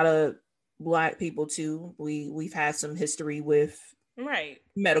 And a lot of Black people too. We've had some history with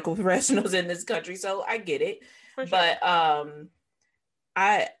medical professionals in this country, so I get it. For sure. But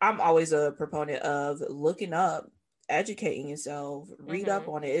I'm always a proponent of looking up, educating yourself, read up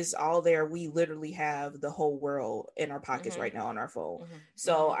on it. It's all there. We literally have the whole world in our pockets right now on our phone.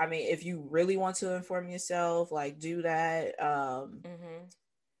 So I mean, if you really want to inform yourself, like, do that.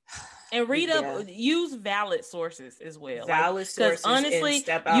 And read up, use valid sources as well. Valid sources, honestly, and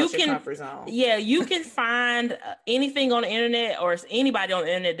step out your comfort zone. Yeah, you can find anything on the internet or anybody on the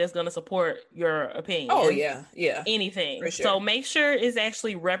internet that's going to support your opinion. Oh, yeah. Anything. For sure. So make sure it's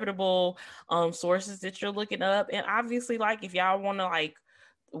actually reputable sources that you're looking up. And obviously, like, if y'all want to, like,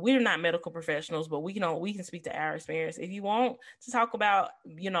 we're not medical professionals, but we can speak to our experience. If you want to talk about,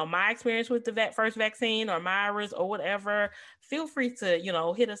 my experience with the first vaccine or Myra's or whatever, feel free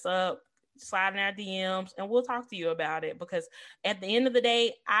to, hit us up, slide in our DMs, and we'll talk to you about it. Because at the end of the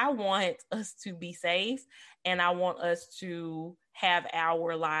day, I want us to be safe and I want us to have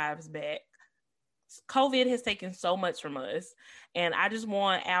our lives back. COVID has taken so much from us, and I just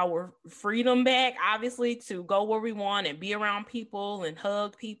want our freedom back, obviously, to go where we want and be around people and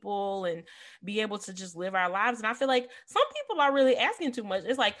hug people and be able to just live our lives. And I feel like some people are really asking too much.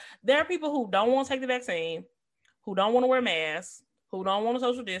 It's like there are people who don't want to take the vaccine, who don't want to wear masks, who don't want to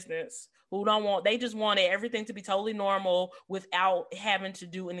social distance, they just wanted everything to be totally normal without having to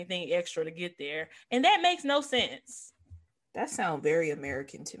do anything extra to get there. And that makes no sense. That sounds very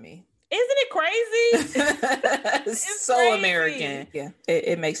American to me. Isn't it crazy? It's so crazy. American. Yeah,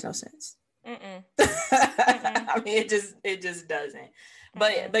 it makes no sense. I mean, it just doesn't.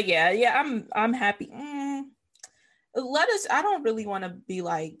 But yeah, I'm happy. I don't really want to be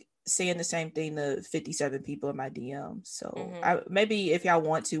like saying the same thing to 57 people in my DM. So maybe if y'all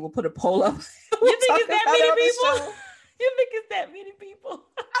want to, we'll put a poll up. You think it's that many people? You think it's that many people?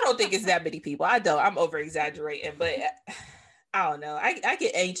 I don't think it's that many people. I don't. I'm over exaggerating, but I don't know. I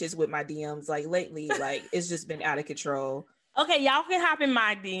get anxious with my DMs. Like lately, like it's just been out of control. Okay, y'all can hop in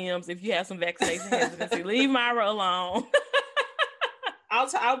my DMs if you have some vaccination hesitancy. Leave Myra alone.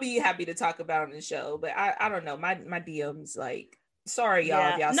 I'll be happy to talk about it on the show, but I don't know. My DMs, like, sorry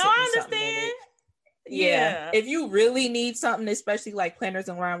y'all if y'all no, I understand. Yeah. If you really need something, especially like planners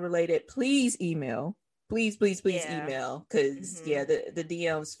and round related, please email. Please email, because the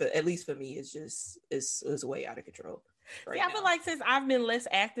DMs for at least for me is way out of control. Right I feel like since I've been less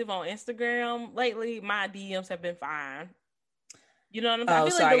active on Instagram lately, my DMs have been fine. You know what I'm saying? I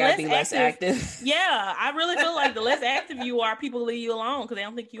feel like I gotta be less active. Yeah, I really feel like the less active you are, people leave you alone because they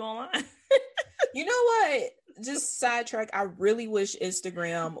don't think you online. You know what? Just sidetrack. I really wish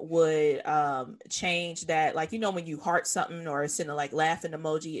Instagram would change that. Like, when you heart something or send a like laughing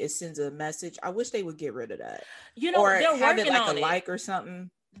emoji, it sends a message. I wish they would get rid of that. Or have it like a like or something.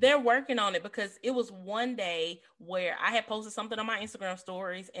 They're working on it because it was one day where I had posted something on my Instagram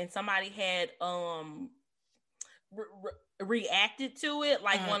stories and somebody had reacted to it,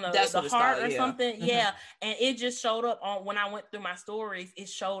 like one of the heart or something. Yeah. And it just showed up on when I went through my stories. It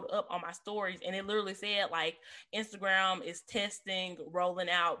showed up on my stories and it literally said like Instagram is testing rolling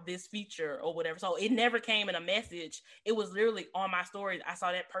out this feature or whatever. So it never came in a message. It was literally on my stories. I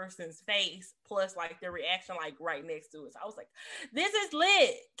saw that person's face plus like their reaction like right next to it. So I was like, this is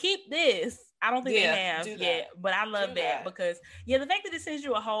lit. Keep this. I don't think they have yet, but I love that because the fact that it sends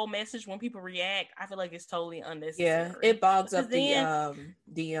you a whole message when people react, I feel like it's totally unnecessary. Yeah, it bogs up the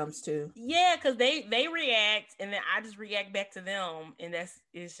DMs too. Yeah, because they react and then I just react back to them, and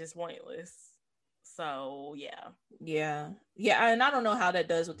it's just pointless. So yeah, and I don't know how that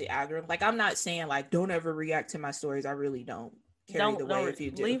does with the algorithm. Like, I'm not saying like don't ever react to my stories. I really don't. If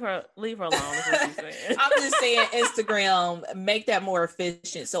you do, leave her alone. Is what she's saying. I'm just saying Instagram, make that more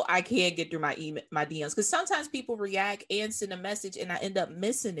efficient so I can get through my DMs, because sometimes people react and send a message and I end up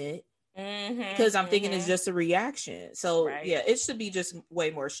missing it because I'm thinking it's just a reaction. So it should be just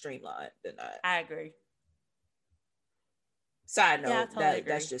way more streamlined than that. I agree. Side note,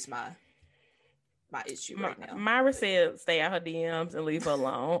 that's just my issue right now. Myra said stay out her DMs and leave her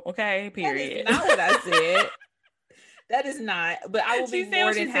alone. Okay, period. That is not what I said. That is not, but I will be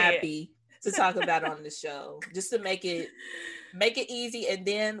more than happy to talk about it on the show, just to make it easy, and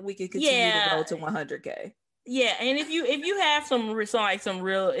then we can continue to go to 100K. Yeah, and if you have some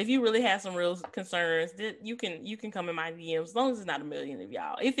real, if you really have some real concerns, that you can come in my DMs as long as it's not a million of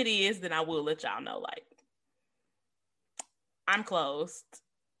y'all. If it is, then I will let y'all know. Like, I'm closed.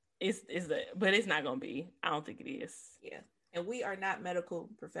 But it's not gonna be. I don't think it is. Yeah, and we are not medical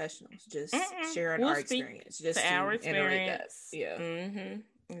professionals. Just sharing our experience. Just to our experience. Yeah. Mm-hmm.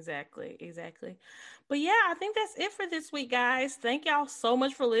 Exactly. But yeah, I think that's it for this week, guys. Thank y'all so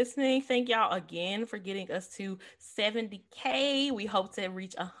much for listening. Thank y'all again for getting us to 70K. We hope to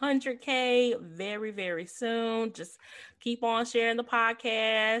reach 100K very, very soon. Just keep on sharing the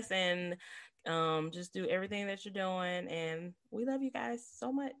podcast and just do everything that you're doing. And we love you guys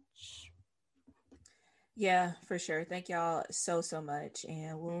so much. Yeah, for sure. Thank y'all so much.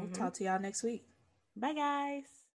 And we'll talk to y'all next week. Bye, guys.